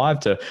keep you alive,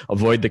 to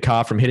avoid the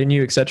car from hitting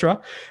you, etc.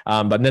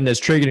 But then there's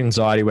triggered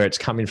anxiety where it's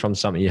coming from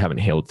something you haven't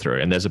healed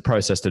through. And there's a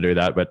process to do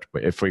that. But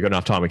if we've got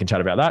enough time, we can chat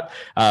about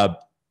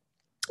that.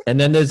 And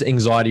then there's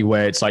anxiety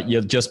where it's like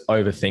you're just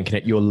overthinking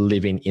it. You're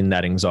living in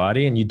that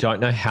anxiety and you don't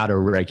know how to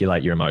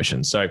regulate your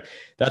emotions. So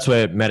that's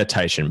where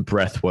meditation,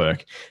 breath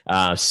work,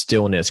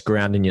 stillness,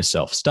 grounding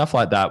yourself, stuff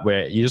like that,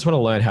 where you just want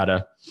to learn how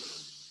to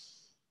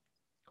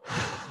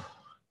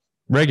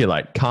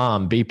regulate,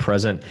 calm, be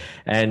present.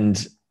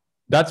 And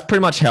that's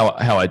pretty much how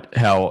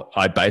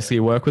I basically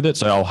work with it.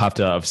 So I'll have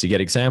to obviously get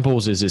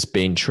examples. Is this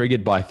being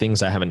triggered by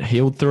things I haven't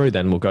healed through?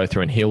 Then we'll go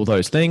through and heal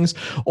those things.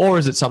 Or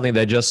is it something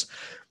they're just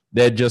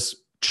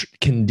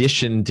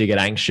conditioned to get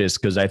anxious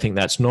because they think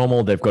that's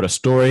normal. They've got a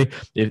story.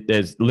 If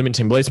there's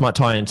limiting beliefs might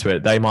tie into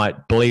it. They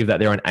might believe that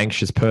they're an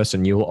anxious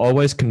person. You will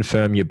always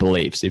confirm your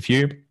beliefs. If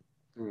you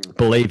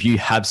believe you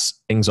have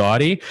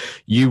anxiety,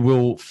 you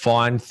will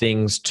find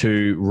things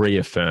to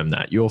reaffirm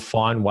that. You'll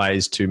find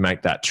ways to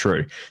make that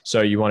true.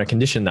 So you want to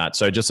condition that.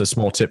 So just a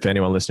small tip for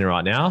anyone listening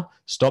right now,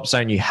 stop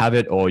saying you have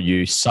it or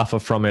you suffer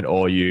from it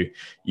or you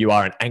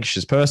are an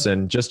anxious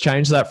person. Just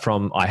change that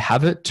from I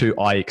have it to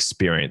I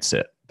experience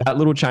it. That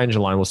little change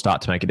alone will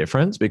start to make a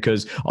difference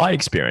because I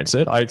experience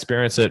it. I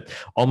experience it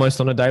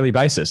almost on a daily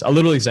basis. A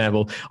little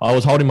example, I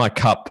was holding my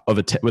cup with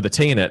a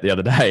tea in it the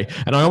other day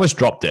and I almost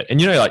dropped it. And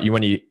you know, like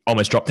when you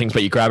almost drop things,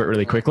 but you grab it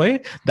really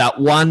quickly,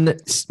 that 1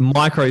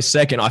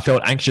 microsecond, I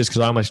felt anxious because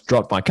I almost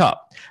dropped my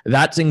cup.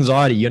 That's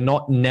anxiety. You're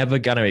never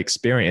going to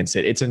experience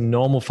it. It's a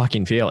normal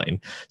fucking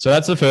feeling. So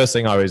that's the first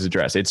thing I always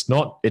address. It's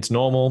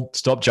normal.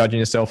 Stop judging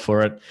yourself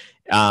for it.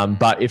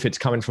 But if it's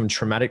coming from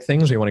traumatic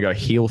things, we want to go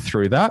heal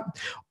through that.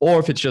 Or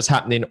if it's just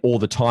happening all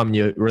the time and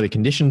you're really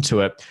conditioned to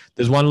it,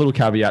 there's one little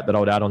caveat that I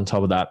would add on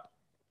top of that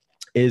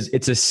is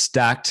it's a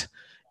stacked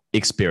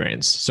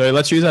experience. So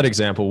let's use that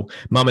example.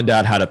 Mum and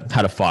dad had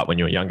a fight when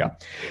you were younger.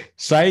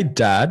 Say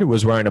dad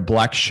was wearing a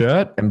black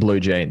shirt and blue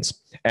jeans.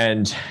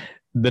 And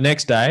the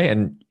next day,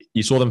 and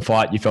you saw them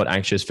fight, you felt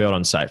anxious, felt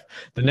unsafe.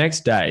 The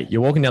next day,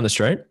 you're walking down the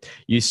street,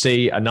 you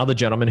see another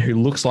gentleman who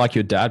looks like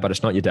your dad, but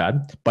it's not your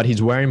dad, but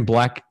he's wearing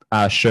black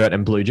shirt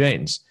and blue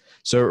jeans.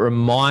 So it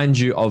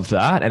reminds you of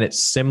that, and it's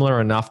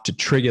similar enough to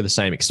trigger the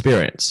same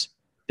experience.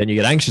 Then you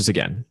get anxious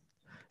again.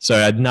 So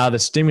another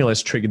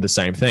stimulus triggered the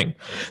same thing.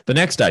 The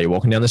next day, you're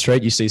walking down the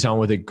street, you see someone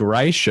with a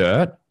gray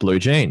shirt, blue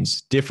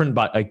jeans. Different,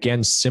 but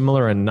again,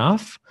 similar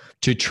enough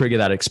to trigger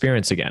that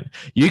experience again.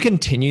 You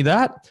continue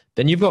that,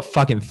 then you've got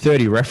fucking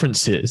 30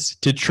 references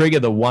to trigger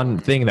the one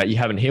thing that you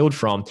haven't healed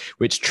from,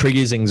 which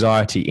triggers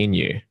anxiety in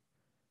you.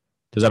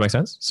 Does that make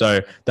sense? So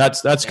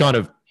that's Yeah. kind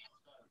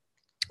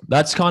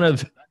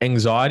of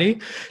anxiety.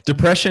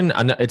 Depression,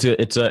 and it's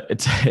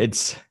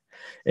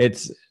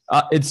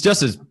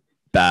just as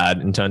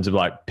bad in terms of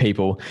like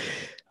people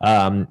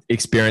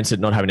experience it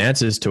not having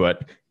answers to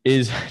it.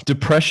 Is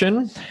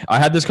depression. I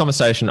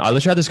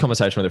literally had this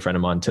conversation with a friend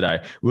of mine today.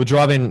 We were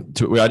driving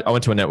I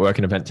went to a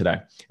networking event today,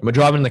 and we're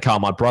driving in the car.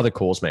 My brother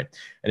calls me,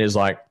 and he's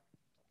like,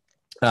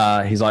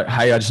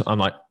 hey, I'm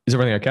like, is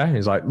everything okay?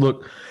 He's like,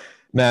 look,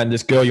 man,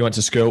 this girl you went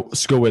to school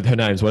with, her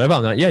name's whatever.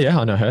 I'm like, yeah,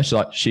 I know her. She's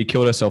like, she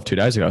killed herself 2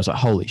 days ago. I was like,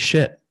 holy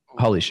shit.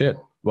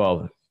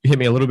 Well, hit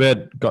me a little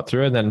bit, got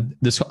through, and then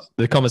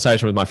the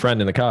conversation with my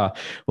friend in the car,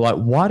 we're like,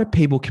 why do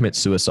people commit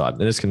suicide? And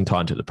this can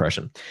tie into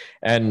depression.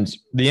 And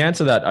the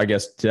answer that I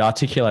guess to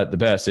articulate the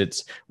best,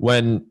 it's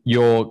when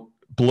your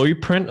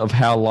blueprint of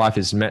how life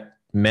is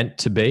meant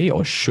to be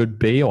or should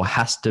be or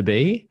has to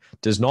be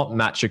does not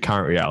match your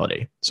current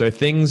reality. So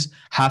things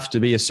have to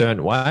be a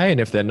certain way,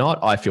 and if they're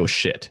not, I feel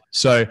shit.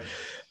 So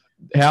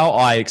how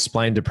I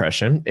explain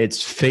depression,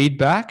 it's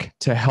feedback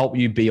to help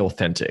you be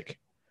authentic.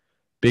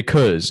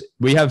 Because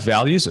we have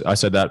values. I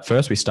said that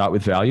first. We start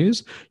with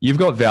values. You've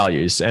got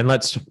values, and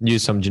let's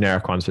use some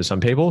generic ones for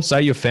some people.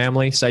 Say your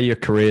family, say your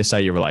career,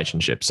 say your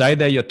relationship. Say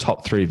they're your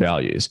top 3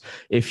 values.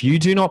 If you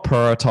do not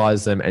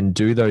prioritize them and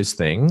do those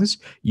things,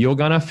 you're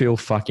going to feel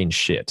fucking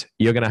shit.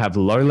 You're going to have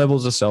low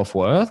levels of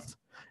self-worth.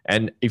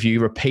 And if you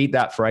repeat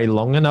that for a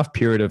long enough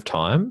period of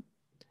time,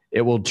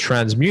 it will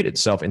transmute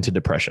itself into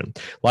depression.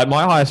 Like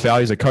my highest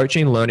values are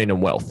coaching, learning, and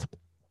wealth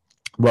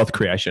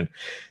creation.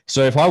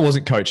 So if I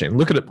wasn't coaching,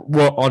 look at it,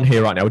 we're on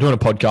here right now. We're doing a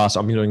podcast.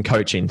 I'm doing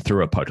coaching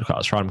through a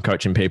podcast, right? I'm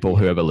coaching people,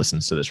 whoever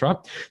listens to this, right?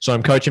 So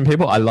I'm coaching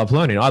people. I love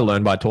learning. I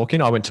learn by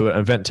talking. I went to an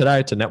event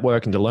today to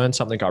network and to learn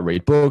something. I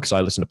read books. I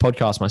listen to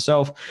podcasts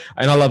myself.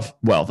 And I love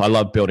wealth. I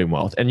love building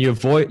wealth. And your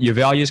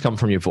values come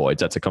from your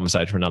voids. That's a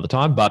conversation for another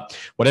time. But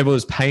whatever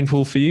was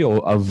painful for you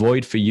or a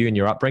void for you in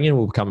your upbringing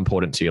will become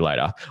important to you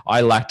later.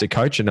 I lacked a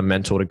coach and a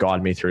mentor to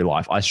guide me through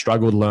life. I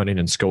struggled learning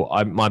in school.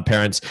 My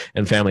parents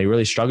and family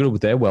really struggled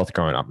with their wealth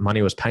growing up.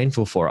 Money was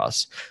painful for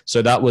us.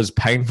 So that was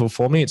painful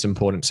for me. It's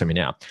important to me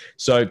now.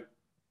 So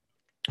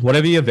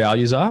whatever your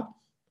values are,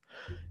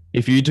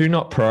 if you do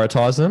not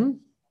prioritize them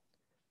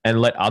and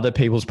let other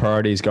people's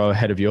priorities go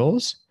ahead of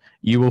yours,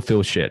 you will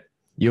feel shit.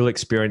 You'll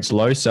experience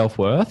low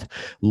self-worth.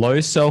 Low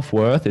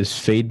self-worth is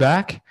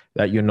feedback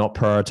that you're not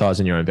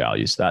prioritizing your own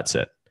values. That's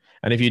it.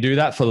 And if you do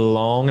that for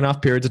long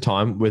enough periods of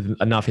time with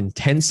enough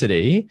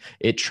intensity,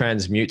 it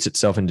transmutes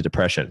itself into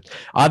depression.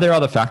 Are there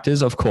other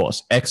factors? Of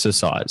course,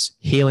 exercise,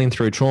 healing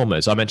through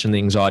traumas. I mentioned the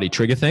anxiety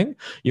trigger thing.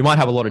 You might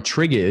have a lot of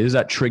triggers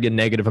that trigger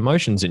negative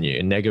emotions in you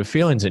and negative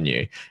feelings in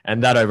you.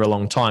 And that over a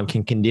long time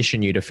can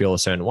condition you to feel a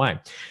certain way.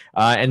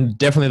 And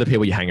definitely the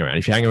people you hang around.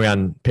 If you hang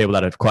around people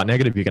that are quite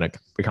negative, you're going to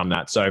become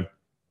that. So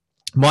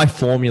my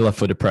formula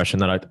for depression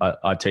that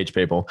I teach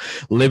people,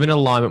 live in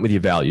alignment with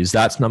your values.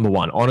 That's number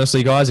one.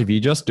 Honestly, guys, if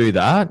you just do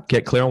that,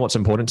 get clear on what's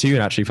important to you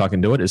and actually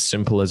fucking do it, as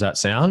simple as that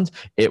sounds,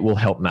 it will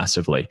help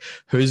massively.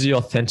 Who's the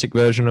authentic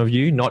version of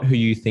you? Not who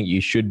you think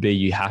you should be,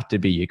 you have to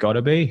be, you got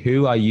to be.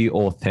 Who are you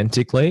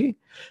authentically?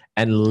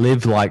 And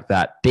live like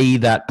that. Be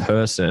that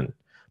person.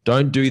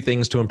 Don't do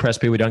things to impress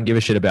people you don't give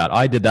a shit about.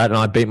 I did that and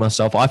I beat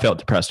myself. I felt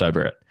depressed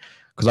over it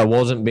because I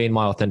wasn't being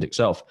my authentic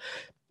self.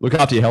 Look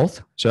after your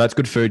health. So that's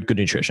good food, good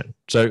nutrition.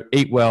 So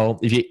eat well.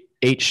 If you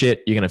eat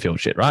shit, you're going to feel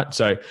shit, right?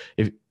 So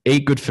if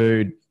eat good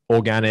food,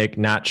 organic,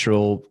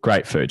 natural,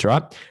 great foods,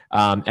 right?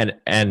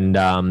 And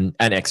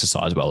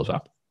exercise well as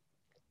well.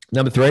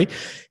 Number 3,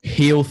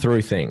 heal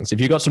through things.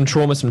 If you've got some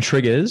trauma, some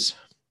triggers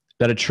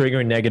that are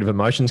triggering negative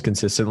emotions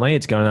consistently,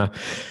 it's not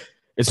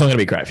going to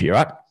be great for you,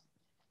 right?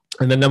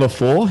 And then number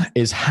 4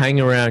 is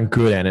hang around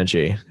good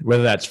energy,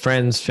 whether that's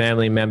friends,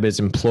 family members,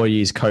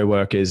 employees,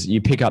 co-workers.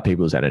 You pick up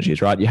people's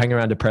energies, right? You hang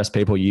around depressed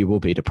people, you will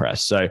be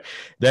depressed. So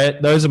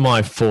those are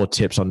my 4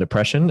 tips on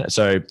depression.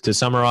 So to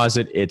summarize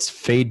it, it's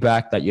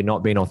feedback that you're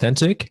not being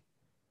authentic.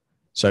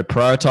 So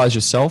prioritize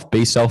yourself,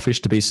 be selfish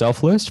to be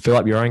selfless, fill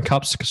up your own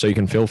cups so you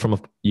can pour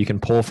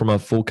from a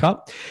full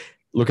cup.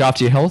 Look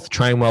after your health,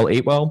 train well,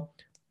 eat well.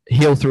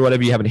 Heal through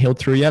whatever you haven't healed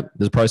through yet.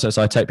 There's a process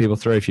I take people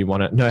through. If you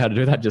want to know how to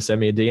do that, just send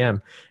me a DM.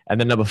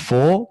 And then number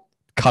 4,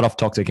 cut off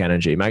toxic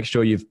energy. Make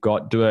sure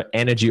do an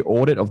energy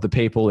audit of the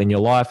people in your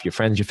life, your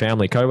friends, your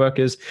family,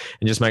 co-workers,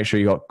 and just make sure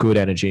you got good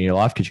energy in your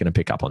life because you're going to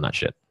pick up on that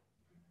shit.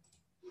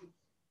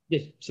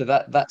 Yeah. So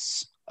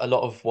that's a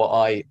lot of what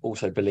I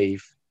also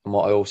believe and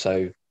what I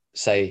also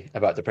say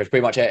about depression.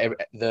 Pretty much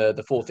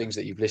the 4 things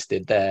that you've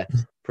listed there,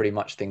 pretty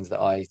much things that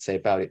I say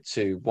about it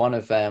too. One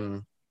of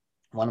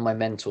my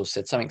mentors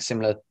said something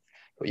similar to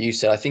what you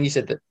said. I think he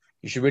said that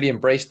you should really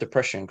embrace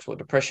depression, because what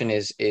depression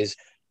is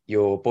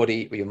your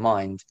body or your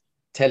mind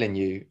telling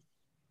you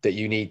that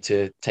you need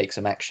to take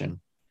some action.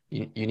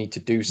 You need to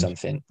do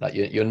something. Like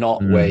you're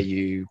not where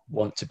you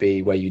want to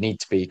be, where you need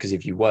to be, because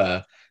if you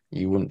were,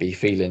 you wouldn't be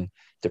feeling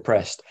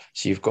depressed.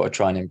 So you've got to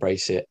try and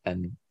embrace it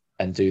and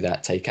and do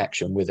that, take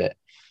action with it,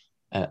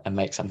 and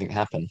make something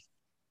happen,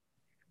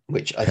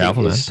 which I think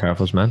Powerful, man. is,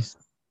 Powerful, man.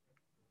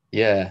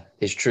 yeah,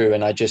 is true.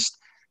 And I just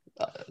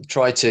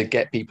try to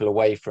get people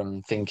away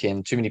from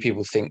thinking, too many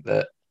people think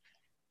that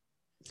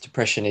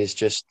depression is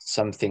just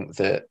something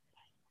that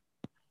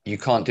you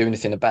can't do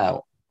anything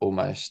about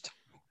almost.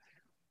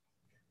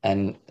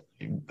 And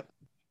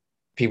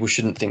people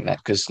shouldn't think that,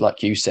 because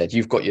like you said,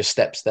 you've got your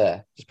steps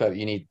there.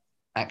 You need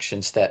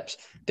action steps,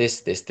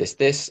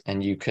 this,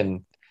 and you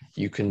can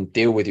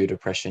deal with your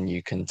depression,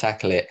 you can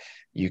tackle it,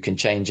 you can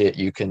change it,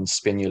 you can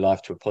spin your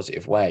life to a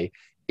positive way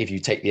if you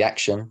take the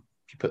action,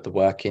 if you put the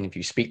work in, if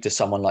you speak to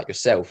someone like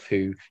yourself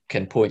who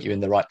can point you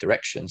in the right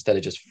direction instead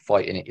of just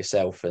fighting it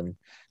yourself and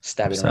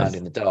stabbing around 100%.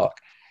 in the dark.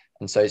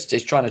 And so it's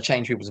just trying to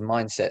change people's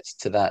mindsets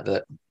to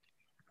that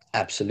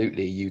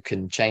absolutely you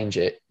can change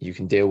it, you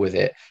can deal with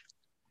it.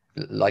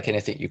 Like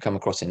anything you come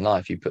across in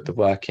life, you put the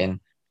work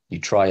in, you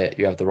try it,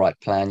 you have the right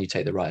plan, you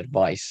take the right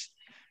advice,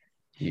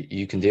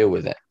 you can deal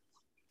with it.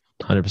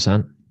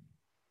 100%.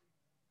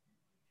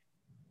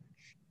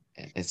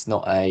 It's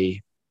not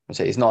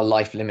it's not a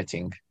life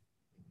limiting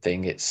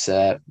thing. It's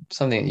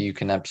something that you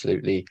can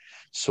absolutely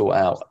sort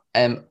out.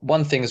 And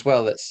one thing as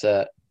well that's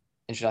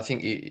interesting, I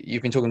think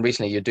you've been talking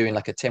recently, you're doing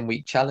like a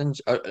 10-week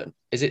challenge.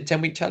 Is it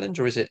 10-week challenge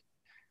or is it?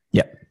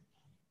 Yeah.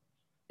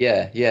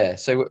 Yeah, yeah.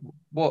 So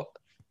what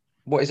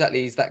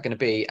exactly is that going to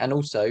be? And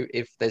also,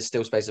 if there's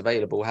still space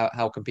available,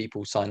 how can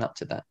people sign up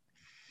to that?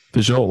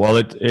 For sure. Well,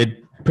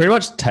 it pretty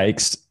much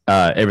takes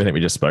everything we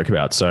just spoke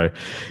about. So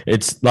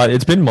it's like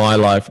it's been my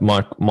life,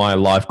 my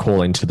life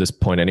calling to this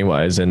point,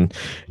 anyways. And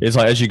it's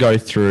like as you go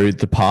through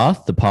the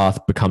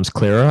path becomes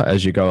clearer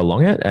as you go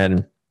along it.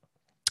 And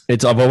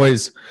I've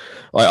always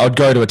like I'd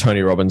go to a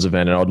Tony Robbins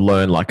event and I'd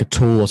learn like a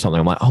tool or something.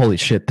 I'm like, holy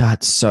shit,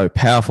 that's so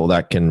powerful.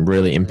 That can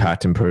really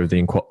improve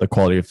the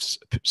quality of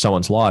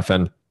someone's life.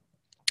 And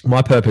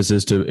my purpose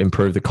is to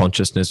improve the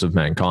consciousness of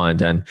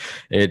mankind. And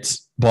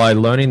it's by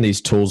learning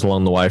these tools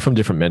along the way from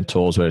different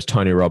mentors, whether it's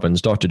Tony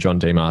Robbins, Dr. John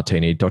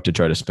Demartini, Dr.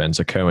 Joe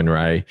Dispenza, Kerwin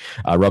Ray,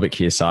 Robert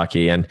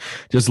Kiyosaki, and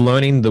just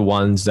learning the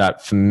ones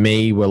that for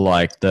me were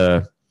like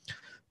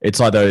it's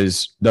like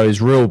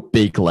those real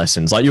big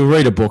lessons. Like you'll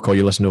read a book or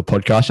you listen to a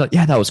podcast, you're like,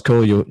 yeah, that was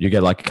cool. You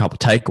get like a couple of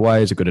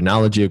takeaways, a good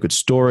analogy, a good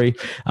story,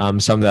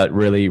 something that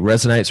really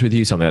resonates with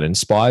you, something that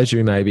inspires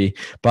you maybe.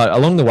 But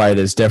along the way,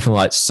 there's definitely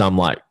like some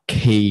like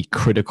key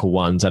critical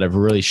ones that have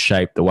really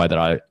shaped the way that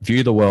I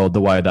view the world,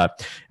 the way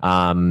that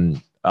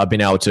I've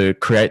been able to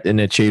create and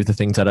achieve the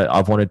things that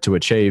I've wanted to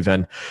achieve.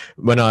 And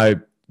when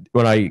I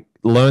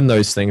learn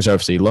those things,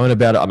 obviously learn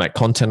about it, I make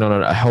content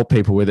on it, I help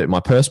people with it.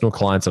 My personal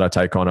clients that I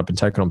take on, I've been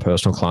taking on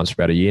personal clients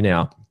for about a year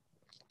now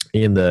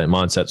in the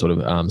mindset sort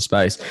of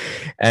space.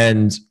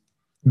 And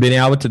being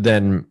able to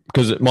then,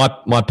 because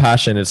my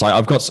passion is like,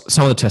 I've got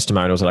some of the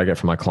testimonials that I get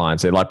from my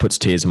clients. It like puts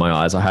tears in my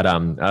eyes. I had a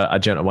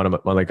one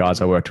of the guys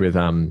I worked with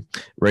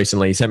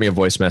recently, he sent me a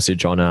voice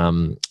message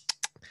on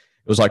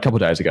it was like a couple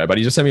of days ago, but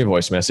he just sent me a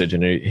voice message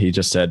and he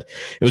just said,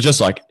 it was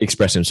just like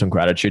expressing some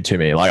gratitude to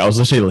me. Like I was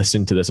literally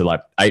listening to this at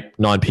like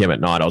 9 p.m.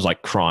 at night. I was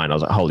like crying. I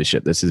was like, holy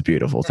shit, this is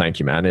beautiful. Thank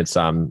you, man. It's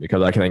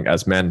because I think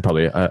as men,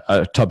 probably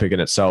a topic in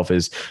itself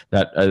is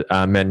that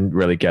men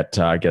really get,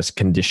 I guess,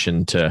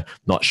 conditioned to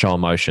not show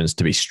emotions,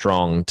 to be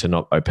strong, to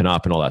not open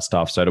up and all that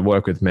stuff. So to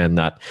work with men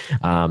that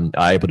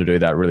are able to do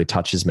that really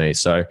touches me.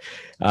 So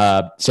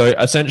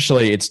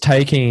essentially it's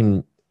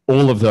taking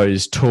all of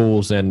those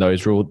tools and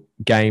those real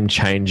game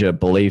changer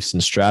beliefs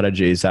and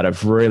strategies that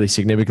have really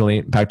significantly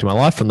impacted my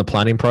life from the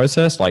planning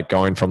process, like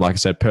going from, like I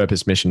said,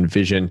 purpose, mission,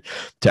 vision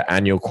to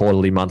annual,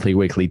 quarterly, monthly,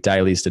 weekly,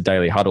 dailies to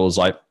daily huddles.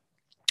 Like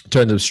in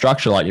terms of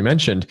structure, like you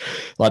mentioned,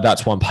 like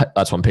that's one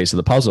piece of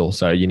the puzzle.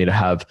 So you need to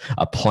have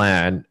a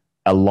plan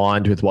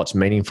aligned with what's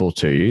meaningful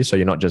to you. So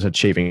you're not just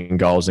achieving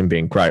goals and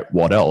being great.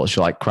 What else?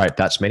 You're like, great,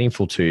 that's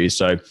meaningful to you.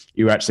 So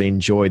you actually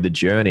enjoy the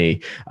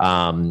journey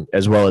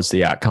as well as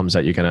the outcomes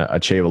that you're going to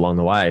achieve along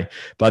the way.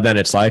 But then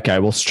it's like, okay,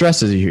 well,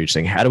 stress is a huge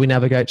thing. How do we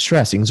navigate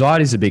stress?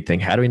 Anxiety is a big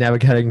thing. How do we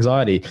navigate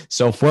anxiety?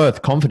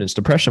 Self-worth, confidence,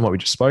 depression, what we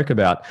just spoke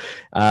about.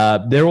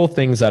 They're all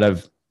things that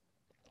have,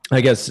 I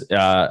guess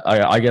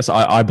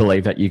I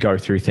believe that you go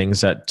through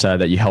things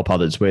that you help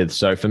others with.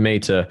 So for me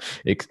to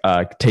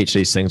teach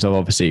these things, I've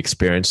obviously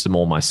experienced them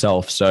all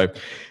myself. So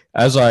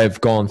as I've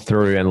gone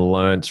through and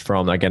learned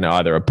from, again,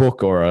 either a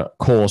book or a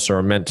course or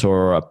a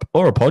mentor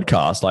or a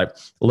podcast, like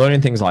learning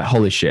things like,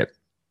 holy shit,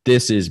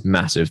 this is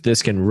massive.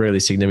 This can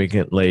really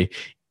significantly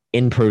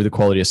improve the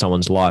quality of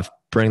someone's life,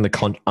 bring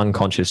the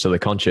unconscious to the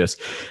conscious.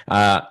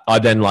 I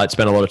then like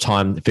spend a lot of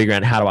time figuring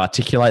out how to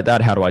articulate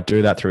that. How do I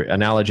do that through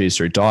analogies,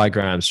 through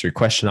diagrams, through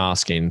question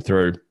asking,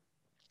 through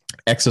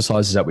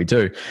exercises that we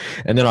do.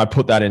 And then I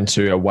put that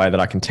into a way that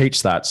I can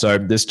teach that. So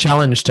this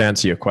challenge, to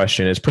answer your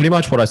question, is pretty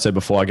much what I said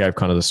before. I gave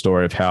kind of the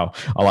story of how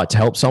I like to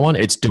help someone.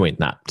 It's doing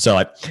that. So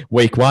like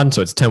week one,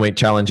 so it's a 10-week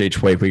challenge.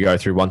 Each week we go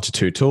through 1 to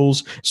 2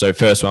 tools. So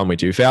first one, we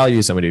do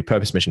values, then we do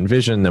purpose, mission,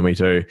 vision. Then we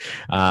do,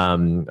 I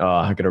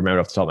got to remember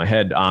off the top of my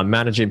head,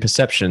 managing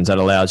perceptions that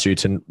allows you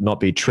to not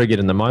be triggered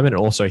in the moment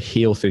and also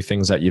heal through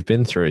things that you've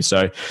been through.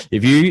 So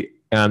if you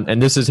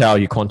And this is how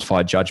you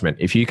quantify judgment.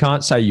 If you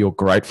can't say you're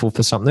grateful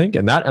for something,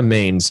 and that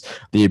means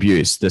the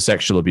abuse, the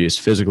sexual abuse,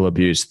 physical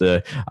abuse,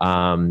 the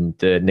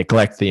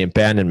neglect, the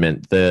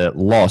abandonment, the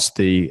loss,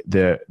 the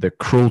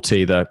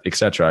cruelty, the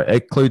etc.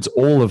 It includes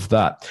all of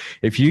that.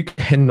 If you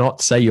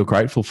cannot say you're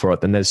grateful for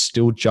it, then there's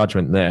still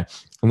judgment there.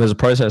 And there's a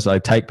process I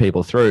take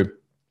people through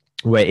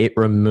where it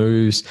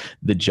removes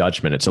the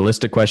judgment. It's a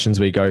list of questions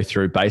we go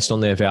through based on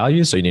their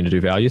values. So you need to do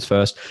values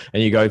first,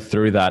 and you go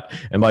through that.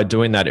 And by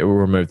doing that, it will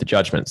remove the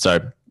judgment. So,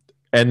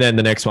 and then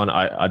the next one,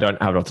 I don't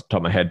have it off the top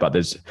of my head, but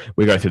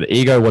we go through the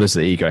ego. What is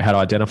the ego? How to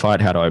identify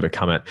it? How to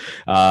overcome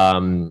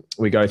it?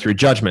 We go through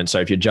judgment.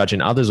 So if you're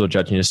judging others or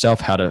judging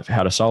yourself, how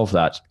to solve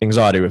that.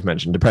 Anxiety we've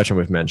mentioned, depression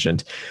we've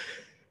mentioned.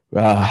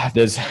 I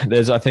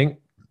think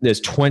there's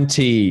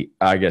 20,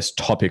 I guess,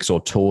 topics or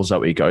tools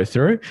that we go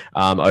through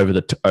over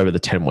the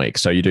 10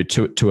 weeks. So you do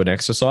two an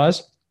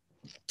exercise.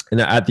 And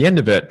at the end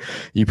of it,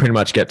 you pretty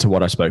much get to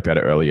what I spoke about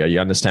earlier.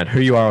 You understand who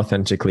you are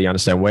authentically, you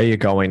understand where you're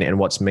going and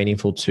what's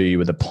meaningful to you,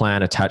 with a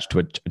plan attached to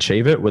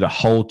achieve it, with a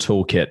whole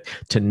toolkit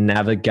to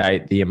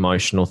navigate the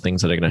emotional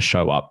things that are going to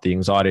show up. The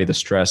anxiety, the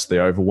stress,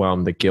 the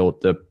overwhelm, the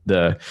guilt,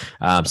 the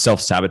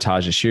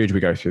self-sabotage is huge.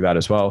 We go through that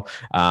as well.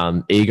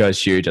 Ego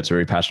is huge. That's a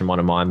very passionate one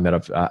of mine that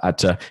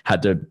I've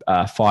had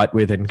to fight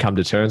with and come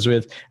to terms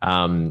with.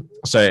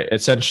 So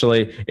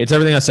essentially, it's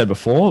everything I said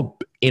before,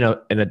 in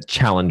a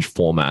challenge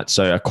format.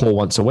 So a call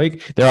once a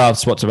week. There are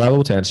spots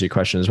available, to answer your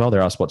question as well.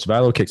 There are spots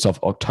available. Kicks off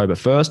October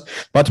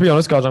 1st. But to be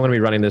honest, guys, I'm going to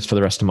be running this for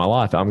the rest of my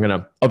life. I'm going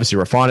to obviously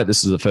refine it.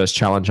 This is the first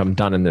challenge I'm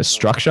done in this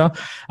structure.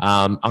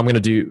 I'm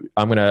going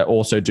to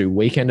also do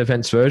weekend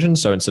events version.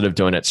 So instead of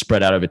doing it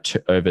spread out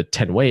over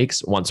 10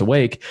 weeks, once a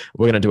week,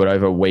 we're going to do it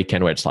over a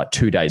weekend where it's like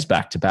 2 days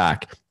back to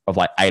back of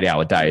like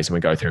 8-hour days. And we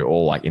go through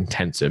all like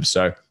intensive.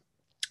 So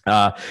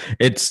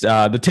it's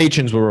the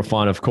teachings will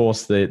refine, of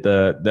course.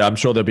 The I'm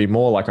sure there'll be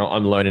more. Like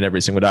I'm learning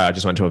every single day. I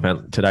just went to an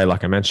event today,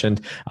 like I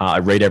mentioned. I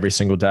read every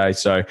single day.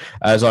 So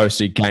as I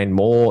obviously gain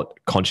more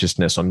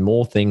consciousness on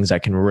more things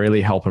that can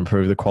really help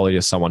improve the quality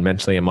of someone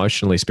mentally,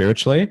 emotionally,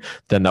 spiritually,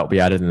 then that'll be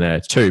added in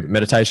there too.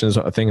 Meditation is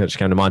a thing that just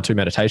came to mind too.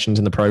 Meditations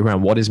in the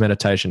program. What is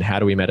meditation? How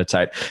do we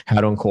meditate? How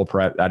to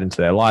incorporate that into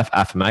their life?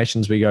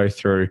 Affirmations we go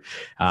through.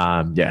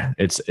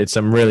 It's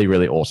some really,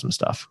 really awesome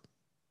stuff.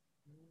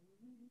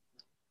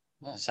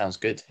 That sounds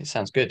good. It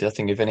sounds good. I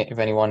think if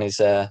anyone is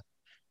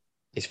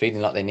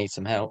feeling like they need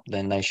some help,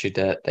 then they should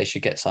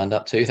get signed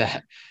up to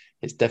that.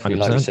 It's definitely,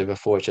 like we 100%. said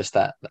before, it's just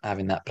that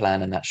having that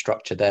plan and that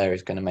structure there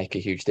is going to make a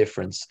huge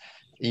difference.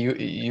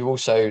 You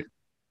also,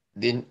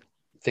 the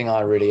thing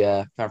I really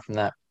found from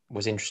that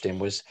was interesting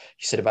was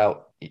you said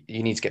about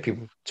you need to get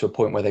people to a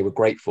point where they were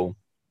grateful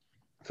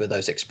for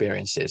those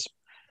experiences.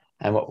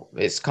 And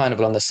it's kind of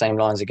along the same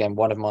lines again.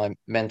 One of my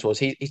mentors,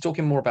 he's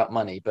talking more about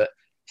money, but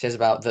he says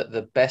about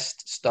the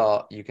best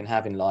start you can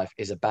have in life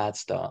is a bad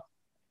start.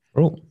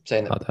 Cool.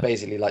 Saying Like that that.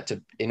 basically,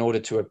 in order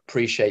to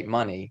appreciate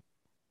money,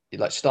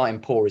 like starting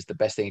poor is the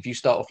best thing. If you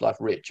start off life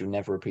rich, you'll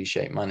never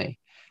appreciate money.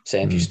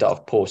 Saying if you Mm. start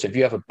off poor, so if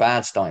you have a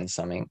bad start in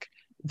something,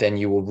 then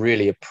you will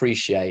really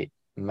appreciate,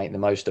 make the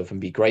most of, and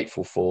be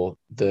grateful for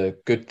the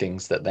good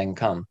things that then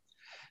come.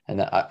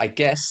 And I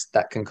guess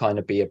that can kind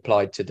of be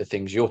applied to the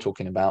things you're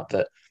talking about,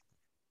 that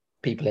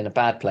people in a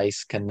bad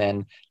place can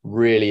then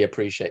really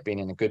appreciate being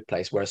in a good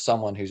place, whereas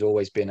someone who's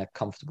always been a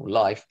comfortable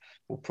life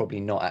will probably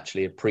not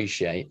actually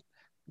appreciate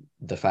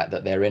the fact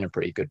that they're in a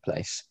pretty good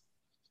place.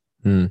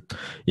 Mm.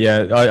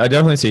 Yeah, I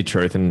definitely see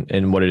truth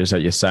in what it is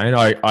that you're saying.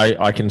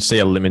 I can see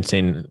a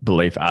limiting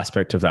belief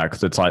aspect of that,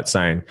 because it's like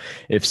saying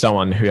if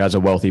someone who has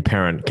a wealthy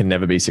parent can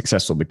never be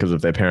successful because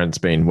of their parents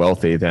being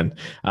wealthy, then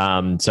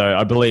so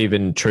I believe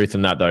in truth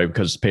in that, though,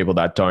 because people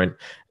that don't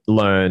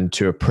learn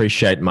to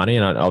appreciate money,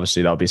 and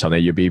obviously that'll be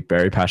something you'll be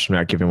very passionate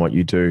about given what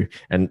you do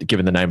and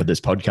given the name of this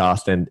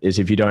podcast, and is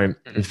if you don't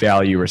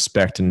value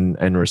respect and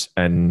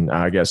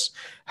I guess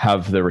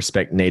have the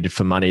respect needed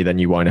for money, then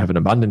you won't have an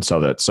abundance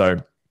of it.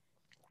 So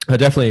I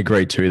definitely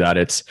agree to that.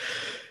 It's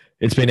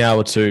been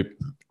able to.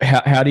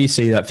 How do you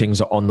see that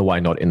things are on the way,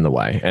 not in the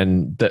way,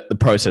 and the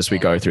process we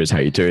go through is how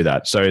you do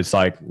that. So it's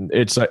like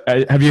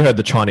have you heard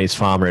the Chinese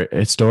farmer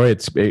story?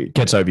 It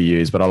gets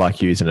overused, but I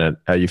like using it.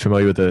 Are you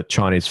familiar with the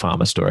Chinese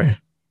farmer story?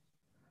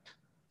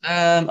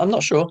 I'm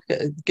not sure.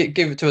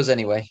 Give it to us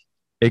anyway.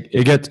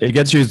 It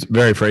gets used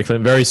very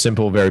frequently, very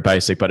simple, very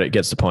basic, but it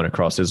gets the point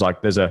across. There's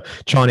a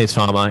Chinese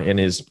farmer and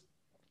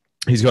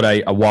he's got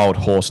a wild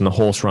horse, and the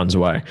horse runs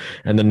away,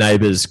 and the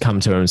neighbors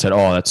come to him and said,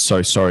 "Oh, that's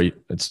so sorry.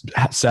 It's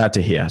sad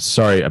to hear.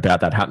 Sorry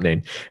about that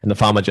happening." And the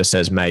farmer just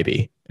says,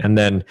 "Maybe." And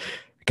then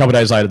a couple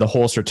of days later, the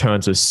horse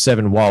returns with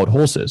 7 wild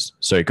horses.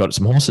 So he got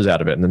some horses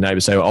out of it. And the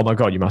neighbors say, "Oh my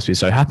God, you must be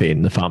so happy."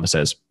 And the farmer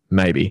says,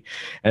 "Maybe."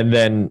 And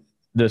then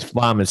the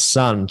farmer's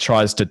son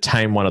tries to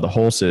tame one of the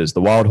horses,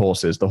 the wild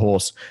horses. The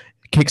horse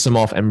kicks him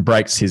off and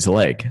breaks his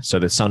leg. So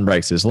the son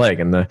breaks his leg,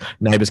 and the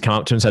neighbors come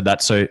up to him and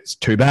said, it's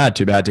too bad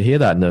to hear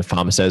that. And the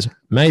farmer says,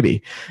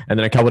 "Maybe." And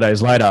then a couple of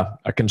days later,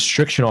 a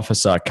conscription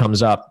officer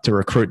comes up to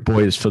recruit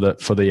boys to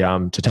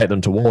take them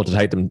to war, to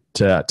take them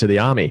to the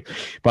army,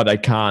 but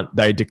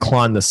they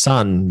decline the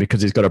son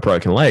because he's got a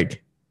broken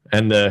leg.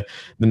 And the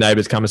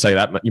neighbors come and say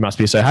that you must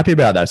be so happy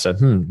about that. So,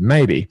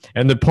 maybe.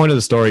 And the point of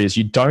the story is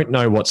you don't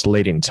know what's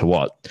leading to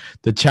what.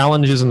 The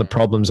challenges and the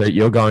problems that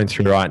you're going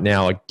through right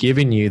now are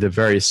giving you the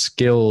various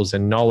skills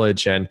and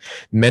knowledge and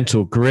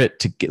mental grit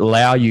to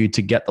allow you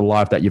to get the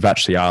life that you've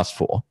actually asked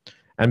for.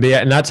 And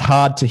that's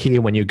hard to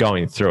hear when you're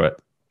going through it.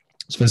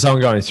 So for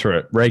someone going through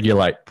it,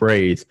 regulate,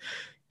 breathe,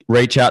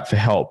 reach out for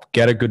help,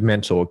 get a good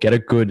mentor, get a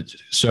good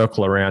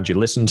circle around you,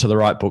 listen to the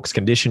right books,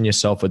 condition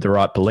yourself with the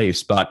right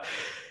beliefs. But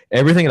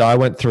everything that I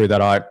went through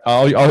that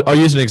I'll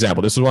use an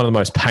example. This was one of the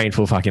most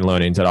painful fucking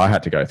learnings that I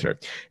had to go through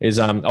is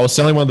I was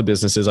selling one of the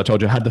businesses. I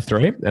told you I had the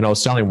 3 and I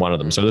was selling one of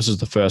them. So this is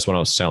the first one I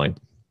was selling.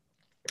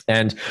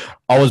 And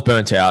I was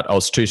burnt out. I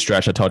was too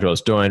stretched. I told you I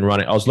was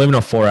running. I was living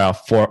off 4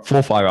 or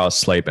 5 hours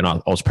sleep, and I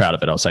was proud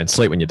of it. I was saying,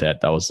 "Sleep when you're dead."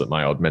 That was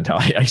my old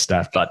mentality I used to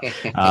have, but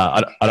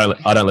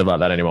I don't live like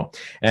that anymore.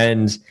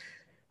 And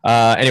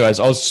anyways,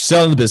 I was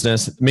selling the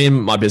business. Me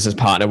and my business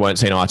partner weren't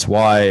seeing eye to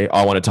eye.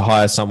 I wanted to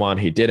hire someone,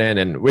 he didn't,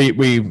 and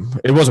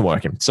it wasn't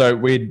working. So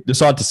we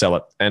decided to sell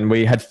it, and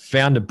we had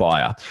found a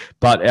buyer,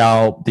 but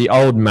the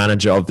old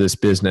manager of this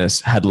business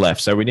had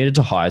left, so we needed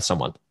to hire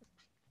someone.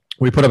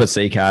 We put up a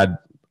Seek ad.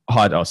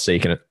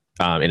 Seek in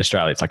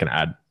Australia, it's like an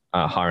ad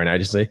hiring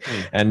agency.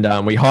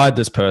 And we hired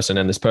this person,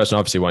 and this person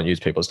obviously won't use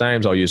people's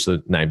names. I'll use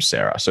the name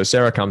Sarah. So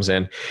Sarah comes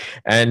in,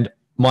 and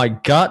my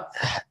gut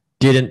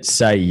didn't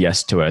say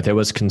yes to her. There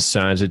was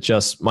concerns.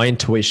 My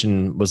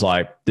intuition was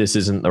like, this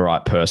isn't the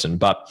right person.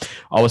 But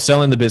I was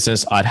selling the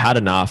business. I'd had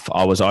enough.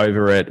 I was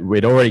over it.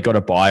 We'd already got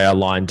a buyer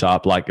lined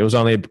up. Like it was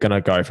only going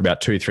to go for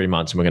about 2-3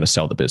 months and we're going to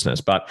sell the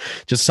business. But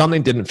just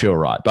something didn't feel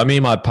right. But me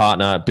and my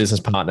business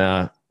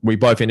partner, we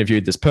both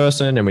interviewed this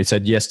person and we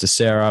said yes to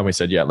Sarah. And we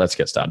said, yeah, let's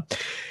get started.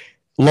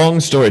 Long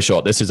story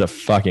short, this is a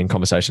fucking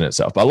conversation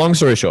itself. But long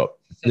story short,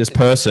 this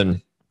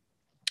person,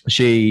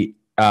 she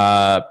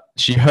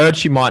heard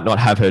she might not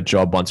have her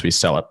job once we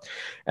sell it.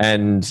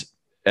 And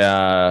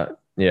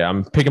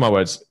I'm picking my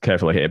words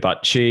carefully here,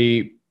 but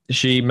she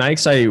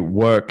makes a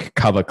work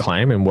cover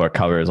claim, and work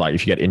cover is like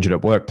if you get injured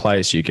at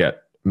workplace, you get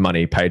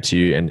money paid to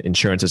you and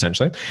insurance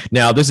essentially.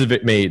 Now, this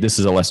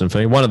is a lesson for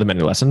me. One of the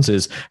many lessons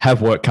is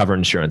have work cover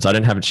insurance. I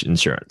didn't have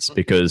insurance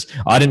because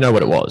I didn't know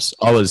what it was.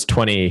 I was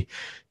 22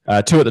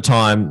 at the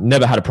time,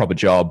 never had a proper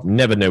job,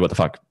 never knew what the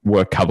fuck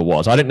work cover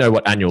was. I didn't know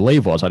what annual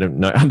leave was. I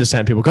didn't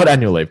understand people got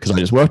annual leave because I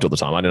just worked all the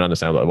time. I didn't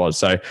understand what it was.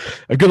 So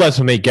a good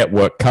lesson for me, get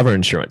work cover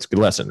insurance. Good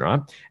lesson, right?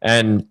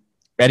 And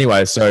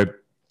anyway, so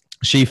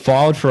she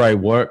filed for a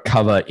work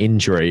cover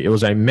injury. It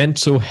was a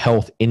mental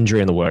health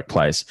injury in the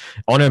workplace.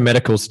 On her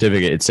medical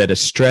certificate, it said a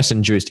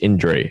stress-induced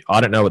injury.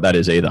 I don't know what that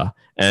is either.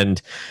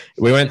 And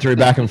we went through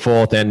back and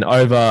forth, and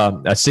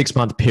over a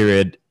 6-month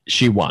period,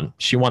 she won.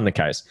 She won the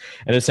case.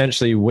 And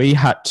essentially, me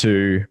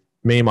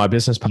and my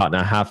business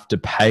partner have to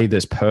pay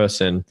this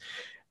person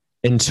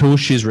until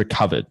she's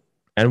recovered.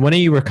 And when are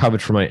you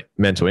recovered from a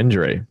mental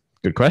injury?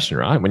 Good question,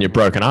 right? When you're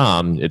broken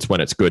arm, it's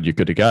when it's good, you're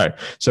good to go.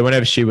 So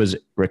whenever she was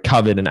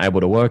recovered and able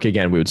to work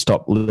again, we would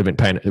stop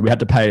paying. We had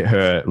to pay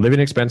her living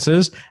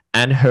expenses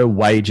and her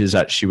wages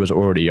that she was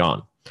already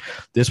on.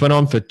 This went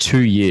on for 2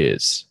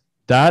 years.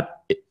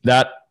 That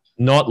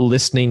not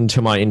listening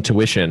to my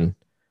intuition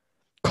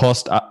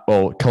cost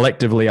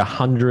collectively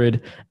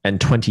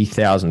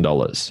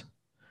 $120,000.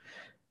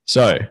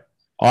 So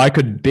I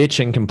could bitch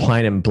and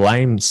complain and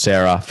blame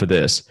Sarah for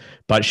this,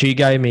 but she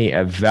gave me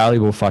a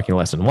valuable fucking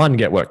lesson. 1,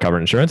 get work cover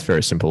insurance,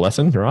 very simple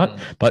lesson, right?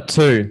 But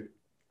 2,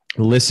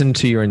 listen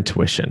to your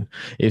intuition.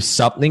 If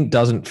something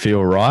doesn't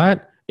feel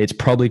right, it's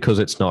probably because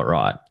it's not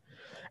right.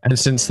 And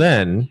since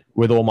then,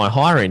 with all my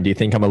hiring, do you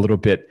think I'm a little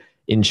bit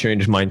in tune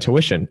to my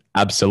intuition?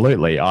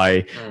 Absolutely.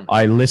 I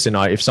listen.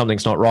 If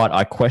something's not right,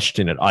 I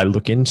question it. I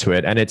look into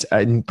it, and it's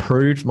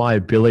improved my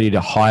ability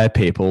to hire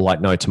people like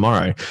no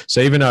tomorrow.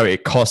 So even though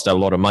it cost a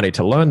lot of money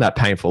to learn that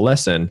painful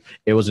lesson,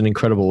 it was an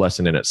incredible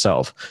lesson in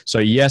itself. So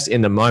yes,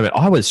 in the moment,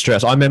 I was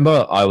stressed. I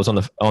remember I was on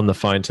the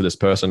phone to this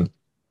person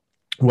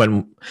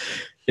when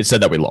it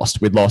said that we'd lost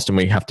and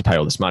we have to pay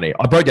all this money.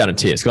 I broke down in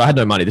tears because I had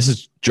no money. This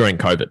is during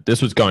COVID.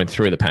 This was going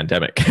through the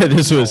pandemic.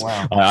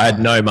 I had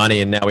no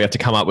money, and now we have to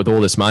come up with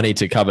all this money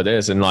to cover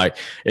this. And I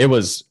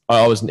was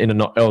not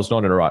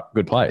in a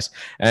good place.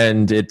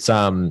 And it's,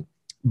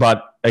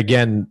 but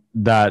again,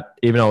 that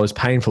even though it was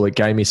painful, it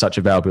gave me such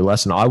a valuable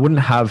lesson. I wouldn't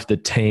have the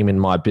team in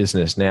my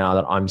business now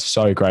that I'm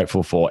so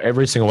grateful for.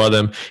 Every single one of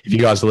them, if you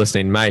guys are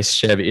listening, Mace,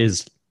 Chev,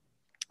 is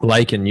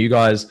Lake, and you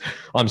guys,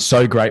 I'm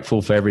so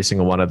grateful for every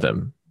single one of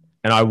them.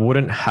 And I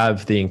wouldn't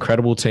have the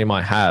incredible team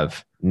I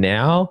have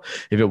now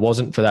if it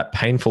wasn't for that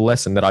painful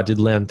lesson that I did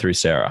learn through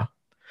Sarah.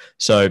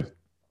 So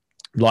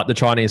like the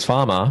Chinese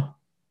farmer,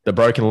 the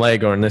broken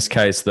leg, or in this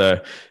case,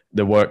 the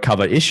work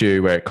cover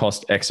issue where it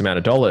cost X amount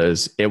of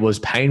dollars, it was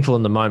painful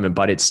in the moment,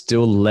 but it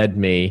still led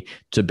me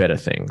to better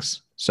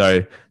things.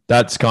 So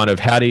that's kind of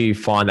how do you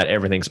find that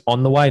everything's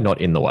on the way,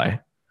 not in the way?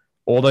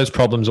 All those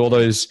problems, all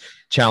those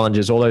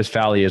challenges, all those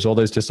failures, all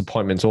those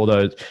disappointments, all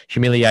those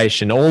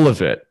humiliation, all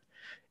of it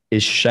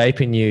is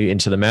shaping you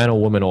into the man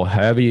or woman, or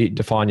however you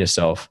define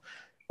yourself,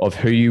 of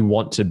who you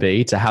want to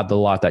be to have the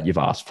life that you've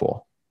asked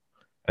for.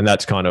 And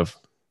that's kind of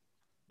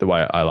the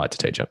way I like to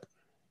teach it.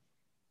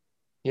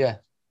 Yeah,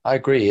 I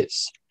agree.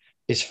 It's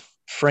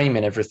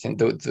framing everything.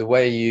 The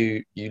way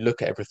you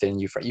look at everything,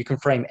 you can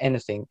frame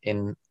anything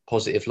in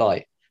positive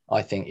light,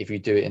 I think, if you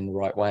do it in the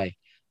right way.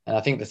 And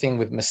I think the thing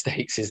with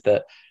mistakes is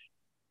that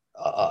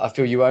I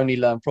feel you only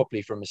learn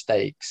properly from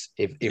mistakes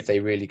if they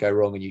really go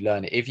wrong and you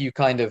learn it. If you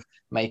kind of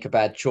make a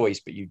bad choice,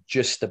 but you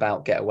just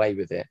about get away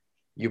with it,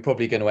 you're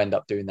probably going to end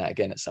up doing that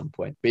again at some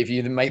point. But if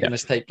you make the Yeah.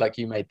 mistake like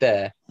you made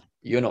there,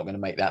 you're not going to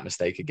make that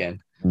mistake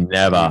again.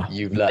 Never,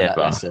 You've learned that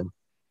never. lesson.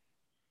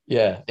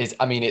 Yeah,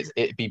 I mean,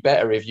 it'd be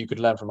better if you could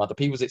learn from other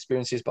people's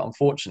experiences, but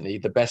unfortunately,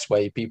 the best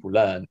way people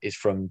learn is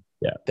from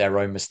Yeah. their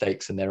own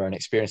mistakes and their own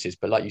experiences.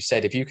 But like you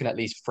said, if you can at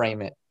least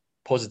frame it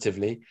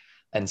positively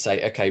and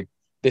say, okay,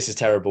 this is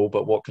terrible,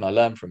 but what can I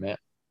learn from it?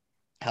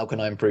 How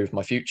can I improve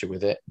my future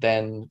with it?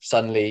 Then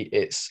suddenly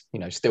it's,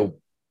 still,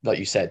 like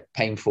you said,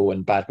 painful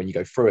and bad when you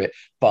go through it,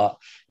 but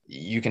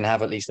you can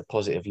have at least a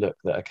positive look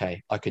that,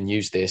 okay, I can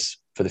use this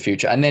for the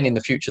future. And then in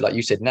the future, like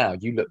you said, now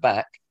you look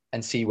back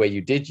and see where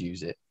you did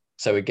use it.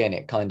 So again,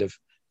 it kind of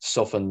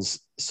softens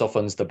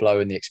the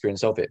blow and the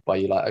experience of it by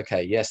you like,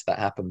 okay, yes, that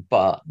happened,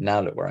 but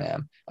now look where I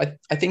am.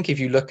 I think if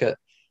you look at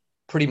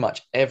pretty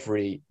much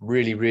every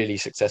really, really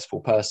successful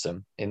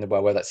person in the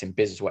world, whether that's in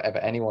business, whatever,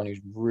 anyone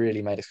who's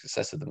really made a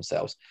success of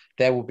themselves,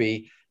 there will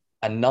be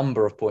a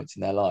number of points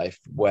in their life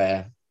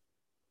where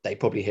they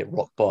probably hit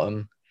rock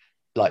bottom.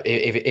 Like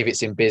if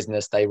it's in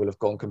business, they will have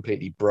gone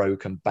completely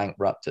broke and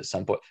bankrupt at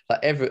some point.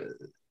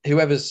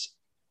 Whoever's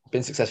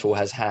been successful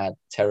has had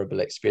terrible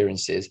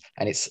experiences,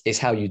 and it's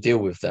how you deal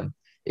with them.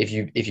 If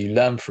you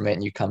learn from it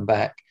and you come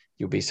back,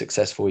 you'll be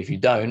successful. If you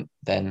don't,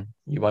 then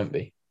you won't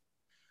be.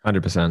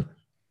 100%.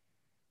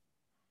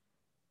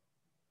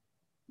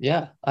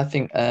 Yeah, I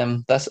think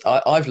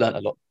I've learned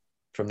a lot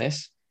from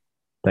this.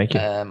 Thank you.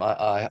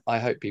 I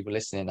hope people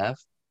listening have.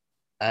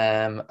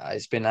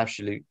 It's been an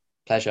absolute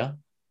pleasure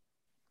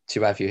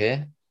to have you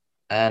here,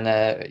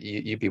 and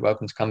you'd be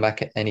welcome to come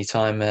back at any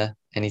time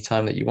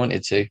that you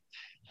wanted to,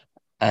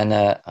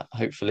 and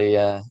hopefully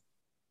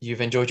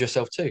you've enjoyed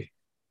yourself too.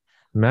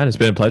 Man, it's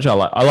been a pleasure.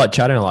 I like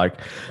chatting.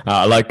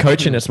 I like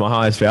coaching. Hmm. It's my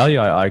highest value.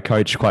 I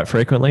coach quite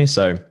frequently.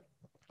 So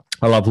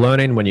I love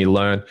learning. When you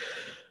learn,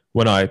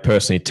 when I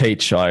personally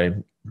teach, I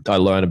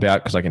learn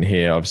about because I can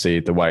hear obviously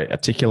the way it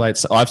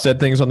articulates. I've said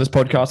things on this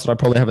podcast that I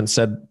probably haven't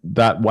said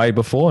that way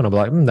before, and I'm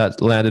like,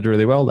 that landed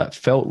really well, that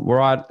felt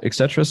right,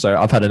 etc. So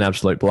I've had an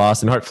absolute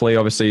blast, and hopefully,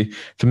 obviously,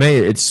 for me,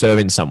 it's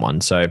serving someone.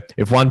 So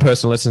if one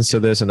person listens to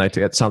this and they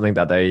get something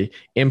that they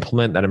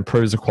implement that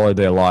improves the quality of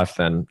their life,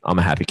 then I'm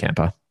a happy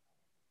camper.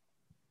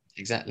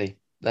 Exactly.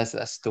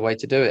 That's the way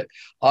to do it.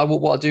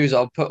 What I'll do is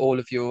I'll put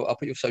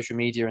your social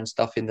media and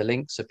stuff in the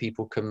link so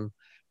people can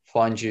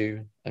find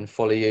you and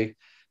follow you.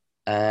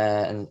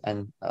 And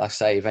like I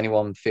say, if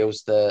anyone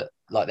feels that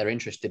like they're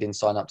interested in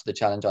sign up to the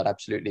challenge, I'd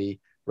absolutely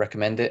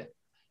recommend it.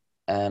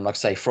 And like I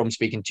say, from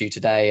speaking to you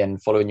today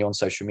and following you on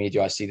social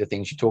media, I see the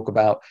things you talk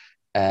about,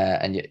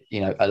 and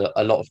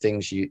a lot of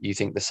things you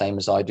think the same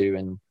as I do,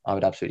 and I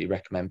would absolutely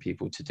recommend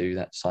people to do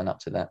that, sign up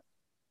to that.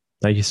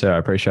 Thank you, sir. I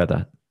appreciate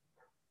that.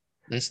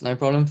 That's no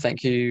problem.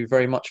 Thank you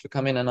very much for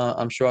coming, and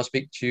I'm sure I'll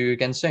speak to you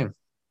again soon.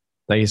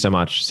 Thank you so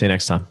much. See you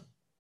next time.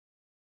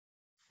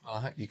 Well,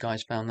 I hope you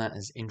guys found that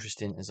as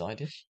interesting as I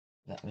did.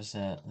 That was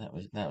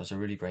a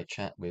really great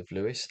chat with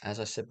Lewis. As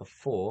I said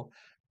before,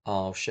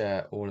 I'll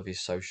share all of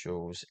his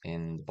socials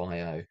in the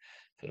bio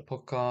for the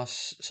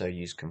podcast, so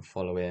you can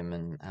follow him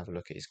and have a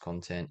look at his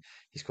content.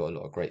 He's got a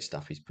lot of great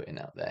stuff he's putting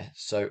out there.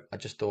 So I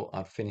just thought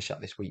I'd finish up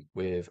this week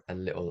with a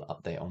little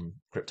update on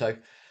crypto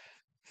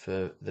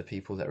for the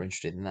people that are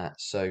interested in that.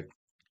 So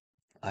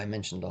I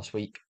mentioned last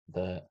week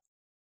that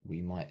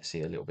we might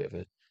see a little bit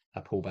of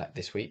a pullback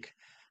this week,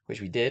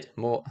 which we did,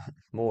 more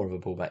of a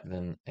pullback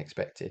than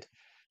expected.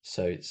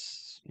 So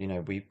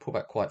we pull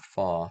back quite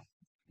far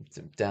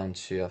down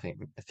to, I think,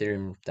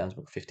 Ethereum down to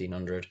about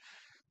 1500,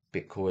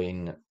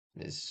 Bitcoin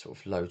is sort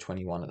of low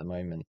 21 at the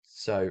moment.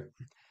 So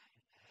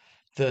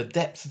the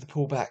depth of the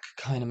pullback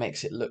kind of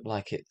makes it look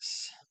like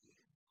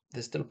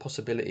there's still a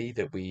possibility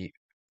that we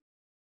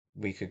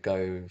could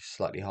go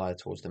slightly higher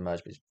towards the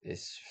merge, but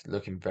it's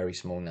looking very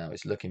small now.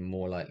 It's looking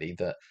more likely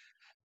that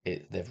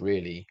they've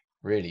really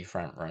really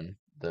front run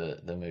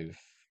the move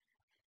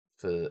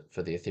for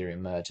the Ethereum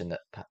merge, and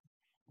that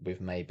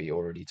we've maybe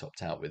already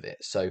topped out with it.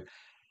 So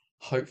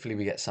hopefully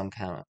we get some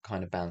kind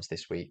of bounce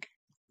this week.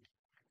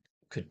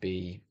 Could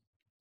be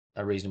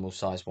a reasonable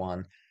size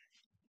one.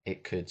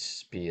 It could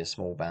be a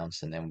small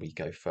bounce and then we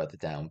go further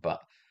down.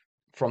 But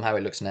from how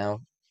it looks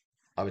now,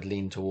 I would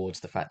lean towards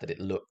the fact that it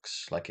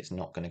looks like it's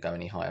not going to go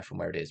any higher from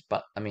where it is.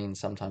 But I mean,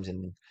 sometimes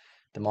in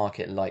the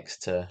market likes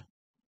to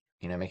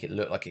make it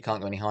look like it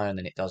can't go any higher, and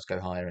then it does go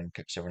higher and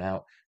kicks everyone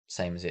out.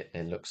 Same as it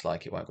looks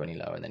like it won't go any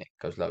lower, and then it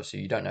goes lower. So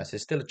you don't know. So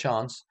there's still a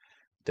chance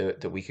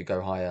that we could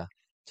go higher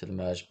to the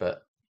merge,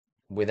 but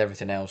with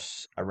everything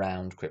else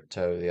around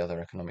crypto, the other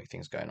economic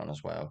things going on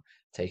as well,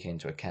 taken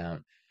into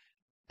account,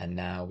 and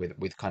now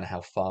with kind of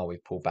how far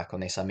we've pulled back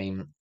on this, I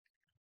mean,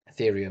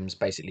 Ethereum's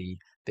basically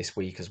this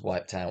week has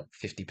wiped out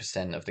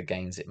 50% of the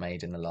gains it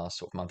made in the last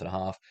sort of month and a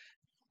half.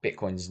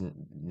 Bitcoin's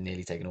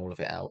nearly taken all of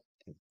it out.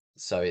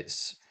 So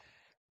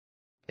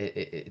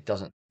it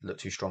doesn't look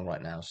too strong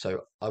right now.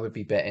 So I would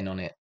be betting on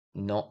it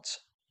not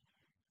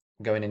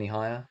going any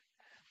higher,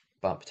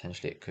 but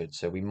potentially it could.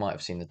 So we might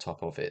have seen the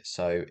top of it.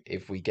 So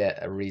if we get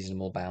a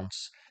reasonable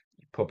bounce,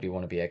 you probably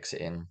want to be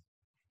exiting,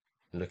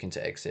 looking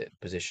to exit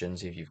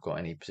positions if you've got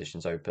any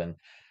positions open.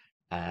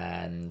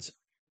 And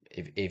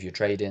if you're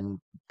trading,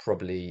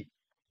 probably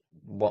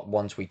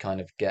once we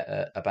kind of get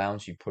a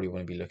bounce, you probably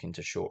want to be looking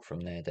to short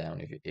from there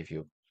down if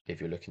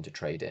you're looking to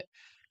trade it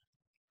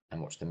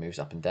and watch the moves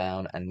up and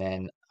down. And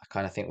then I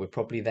kind of think we're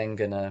probably then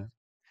gonna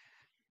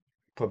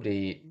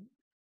probably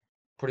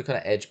probably kind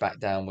of edge back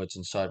downwards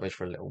and sideways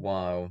for a little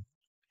while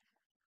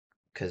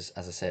because,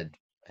 as I said,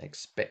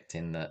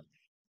 expecting that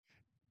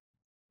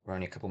we're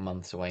only a couple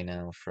months away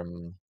now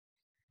from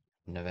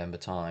November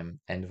time,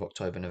 end of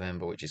October,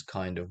 November, which is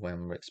kind of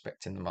when we're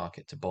expecting the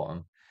market to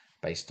bottom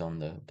based on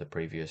the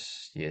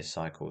previous year's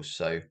cycles.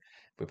 So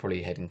we're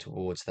probably heading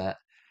towards that.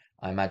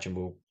 I imagine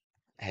we'll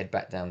head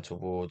back down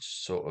towards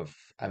sort of,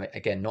 I mean,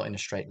 again, not in a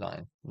straight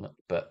line,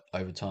 but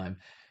over time,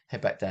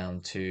 head back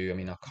down to, I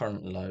mean, our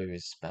current low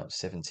is about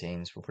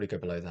 17, so we'll probably go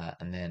below that.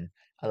 And then,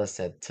 as I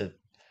said, to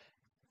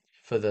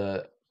for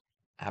the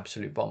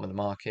absolute bottom of the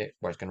market,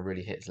 where it's going to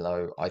really hit its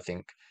low, I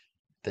think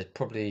there's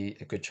probably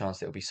a good chance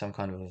there'll be some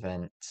kind of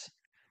event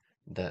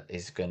that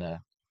is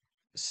gonna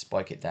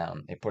spike it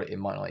down. It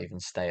might not even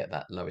stay at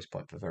that lowest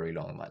point for very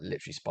long. It might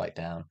literally spike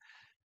down,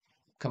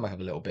 come back up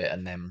a little bit,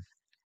 and then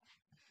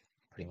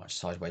pretty much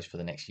sideways for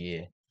the next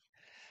year.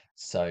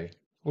 So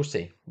we'll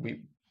see.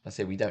 I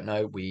say we don't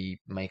know. We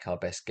make our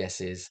best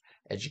guesses,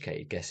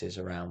 educated guesses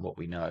around what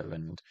we know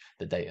and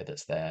the data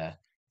that's there,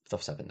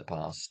 stuff's happened in the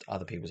past,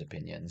 other people's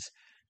opinions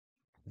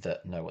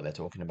that know what they're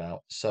talking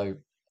about. So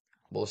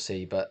we'll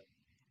see. But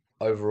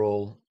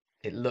overall,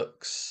 it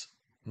looks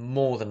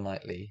more than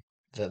likely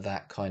that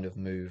that kind of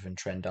move and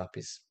trend up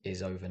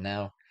is over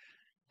now,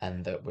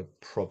 and that we're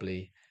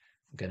probably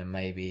going to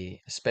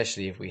maybe,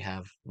 especially if we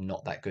have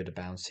not that good a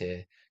bounce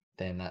here,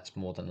 then that's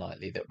more than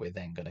likely that we're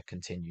then going to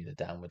continue the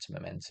downwards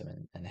momentum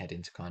and head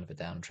into kind of a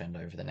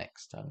downtrend over the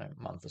next, I don't know,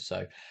 month or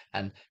so.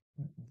 And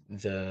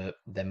there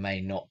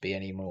may not be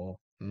any more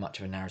much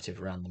of a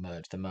narrative around the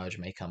merge. The merge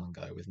may come and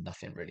go with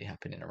nothing really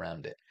happening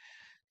around it.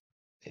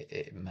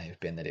 It may have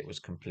been that it was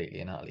completely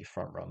and utterly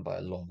front run by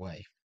a long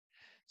way.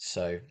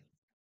 So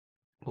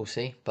we'll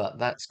see. But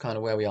that's kind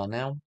of where we are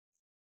now.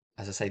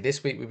 As I say,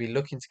 this week we'll be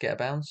looking to get a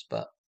bounce,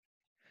 but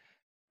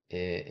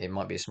it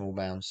might be a small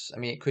bounce. I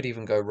mean, it could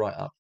even go right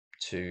up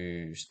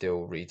to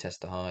still retest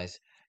the highs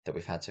that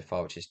we've had so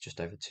far, which is just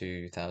over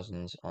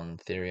 2000 on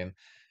Ethereum.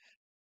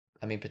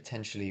 I mean,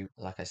 potentially,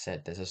 like I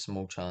said, there's a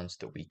small chance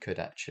that we could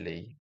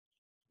actually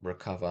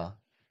recover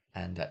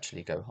and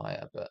actually go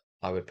higher, but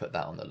I would put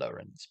that on the lower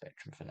end of the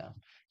spectrum for now.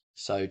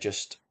 So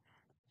just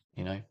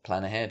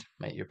plan ahead,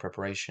 make your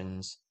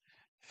preparations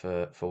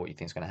for what you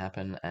think is going to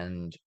happen.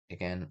 And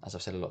again, as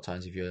I've said a lot of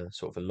times, if you're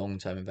sort of a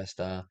long-term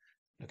investor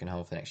looking to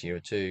hold for the next year or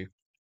two,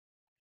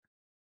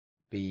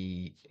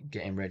 be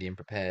getting ready and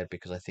prepared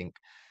because I think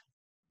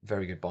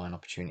very good buying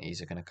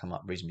opportunities are going to come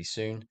up reasonably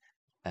soon.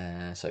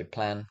 So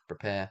plan,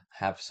 prepare,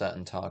 have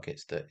certain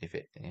targets that if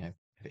it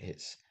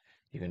hits,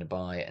 you're going to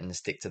buy it and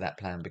stick to that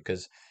plan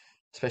because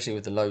especially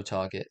with the low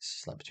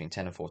targets, like between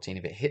 10 and 14,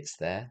 if it hits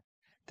there,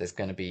 there's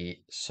going to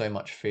be so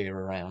much fear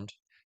around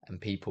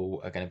and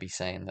people are going to be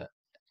saying that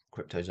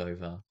crypto's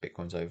over,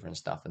 Bitcoin's over and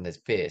stuff, and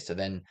there's fear. So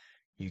then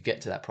you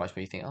get to that price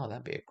where you think, oh,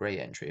 that'd be a great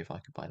entry if I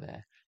could buy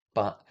there.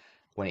 But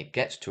when it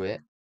gets to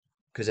it,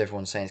 because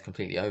everyone's saying it's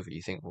completely over,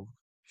 you think, well,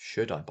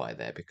 should I buy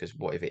there? Because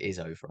what if it is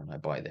over and I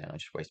buy there and I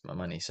just waste my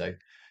money? So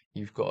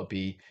you've got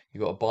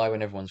to buy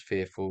when everyone's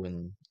fearful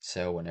and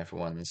sell when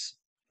everyone's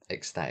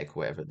ecstatic,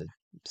 whatever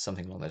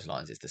something along those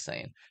lines is the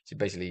saying. So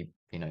basically,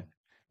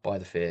 buy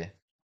the fear,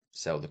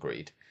 sell the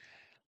greed.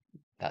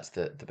 That's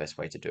the best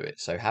way to do it.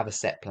 So have a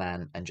set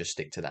plan and just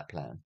stick to that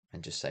plan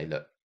and just say,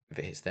 look, if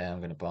it hits there, I'm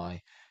going to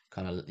buy.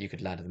 Kind of, you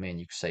could ladder them in.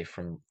 You could say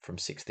from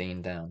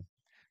 16 down.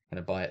 I'm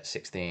going to buy at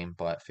 16,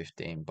 buy at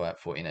 15, buy at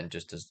 14, and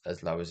just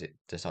as low as it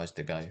decides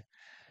to go.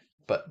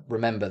 But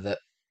remember that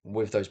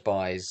with those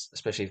buys,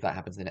 especially if that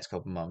happens in the next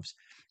couple of months,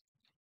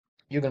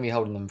 you're going to be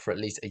holding them for at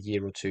least a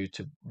year or two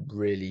to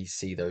really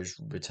see those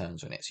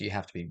returns on it. So you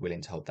have to be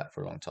willing to hold that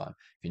for a long time.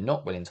 If you're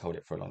not willing to hold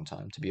it for a long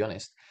time, to be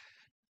honest,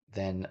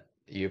 then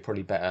you're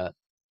probably better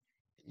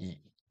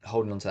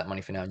holding on to that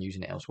money for now and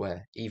using it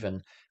elsewhere.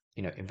 Even,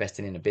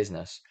 investing in a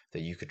business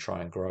that you could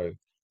try and grow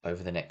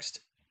over the next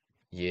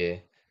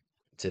year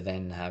to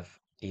then have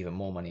even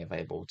more money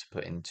available to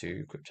put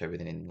into crypto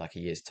within in like a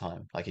year's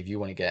time. Like if you're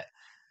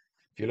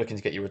looking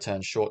to get your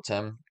returns short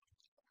term,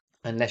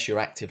 unless you're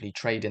actively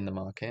trading the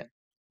market,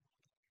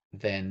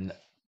 then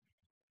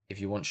if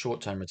you want short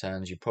term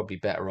returns, you're probably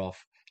better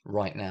off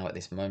right now at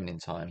this moment in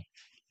time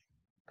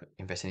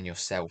investing in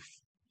yourself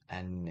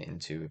and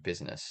into a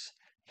business,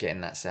 getting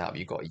that set up.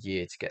 You've got a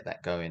year to get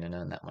that going and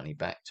earn that money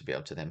back to be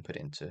able to then put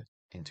into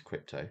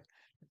crypto.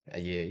 a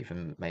year,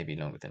 even maybe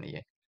longer than a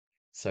year.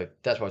 So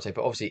that's what I'd say.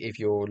 But obviously, if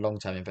you're a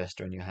long-term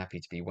investor and you're happy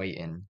to be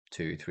waiting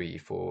 2, 3,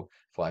 4,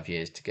 5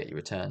 years to get your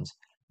returns,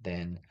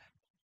 then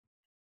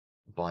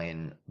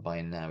buying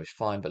now is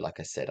fine. But like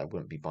I said, I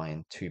wouldn't be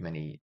buying too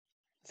many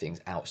things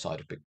outside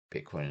of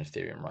Bitcoin and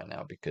Ethereum right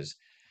now, because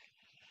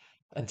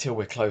until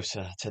we're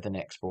closer to the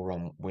next bull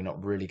run, we're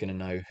not really going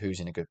to know who's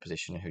in a good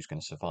position and who's going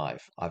to survive.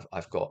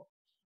 I've got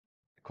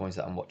coins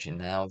that I'm watching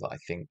now that I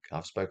think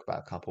I've spoke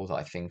about a couple that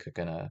I think are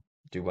going to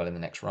do well in the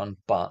next run,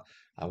 but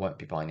I won't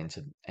be buying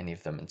into any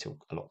of them until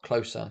a lot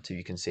closer, until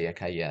you can see,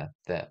 okay, yeah,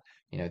 that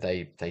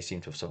they seem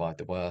to have survived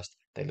the worst.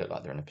 They look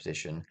like they're in a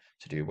position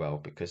to do well,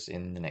 because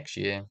in the next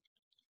year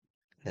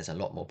there's a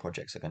lot more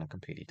projects that are going to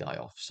completely die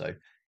off. So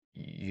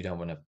you don't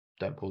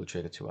pull the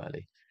trigger too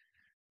early,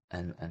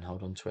 and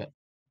hold on to it,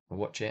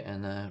 watch it,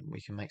 and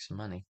we can make some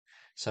money.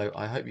 So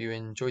I hope you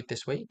enjoyed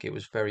this week. It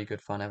was very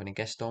good fun having a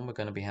guest on. We're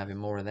going to be having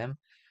more of them.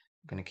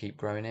 I'm going to keep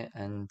growing it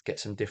and get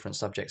some different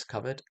subjects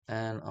covered.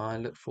 And I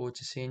look forward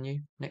to seeing you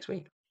next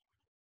week.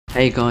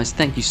 Hey guys,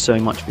 thank you so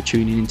much for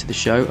tuning into the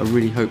show. I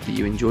really hope that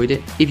you enjoyed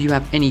it. If you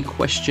have any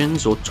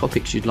questions or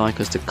topics you'd like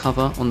us to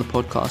cover on the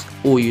podcast,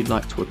 or you'd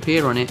like to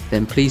appear on it,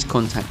 then please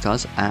contact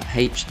us at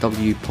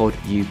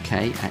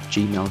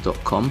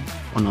hwpoduk@gmail.com,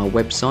 on our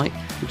website,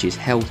 which is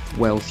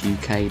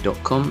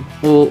healthwealthuk.com,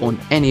 or on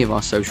any of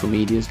our social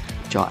medias,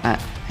 which are at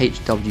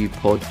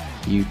hwpoduk.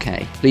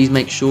 Please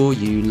make sure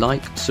you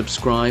like,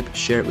 subscribe,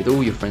 share it with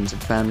all your friends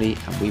and family,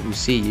 and we will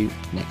see you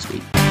next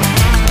week.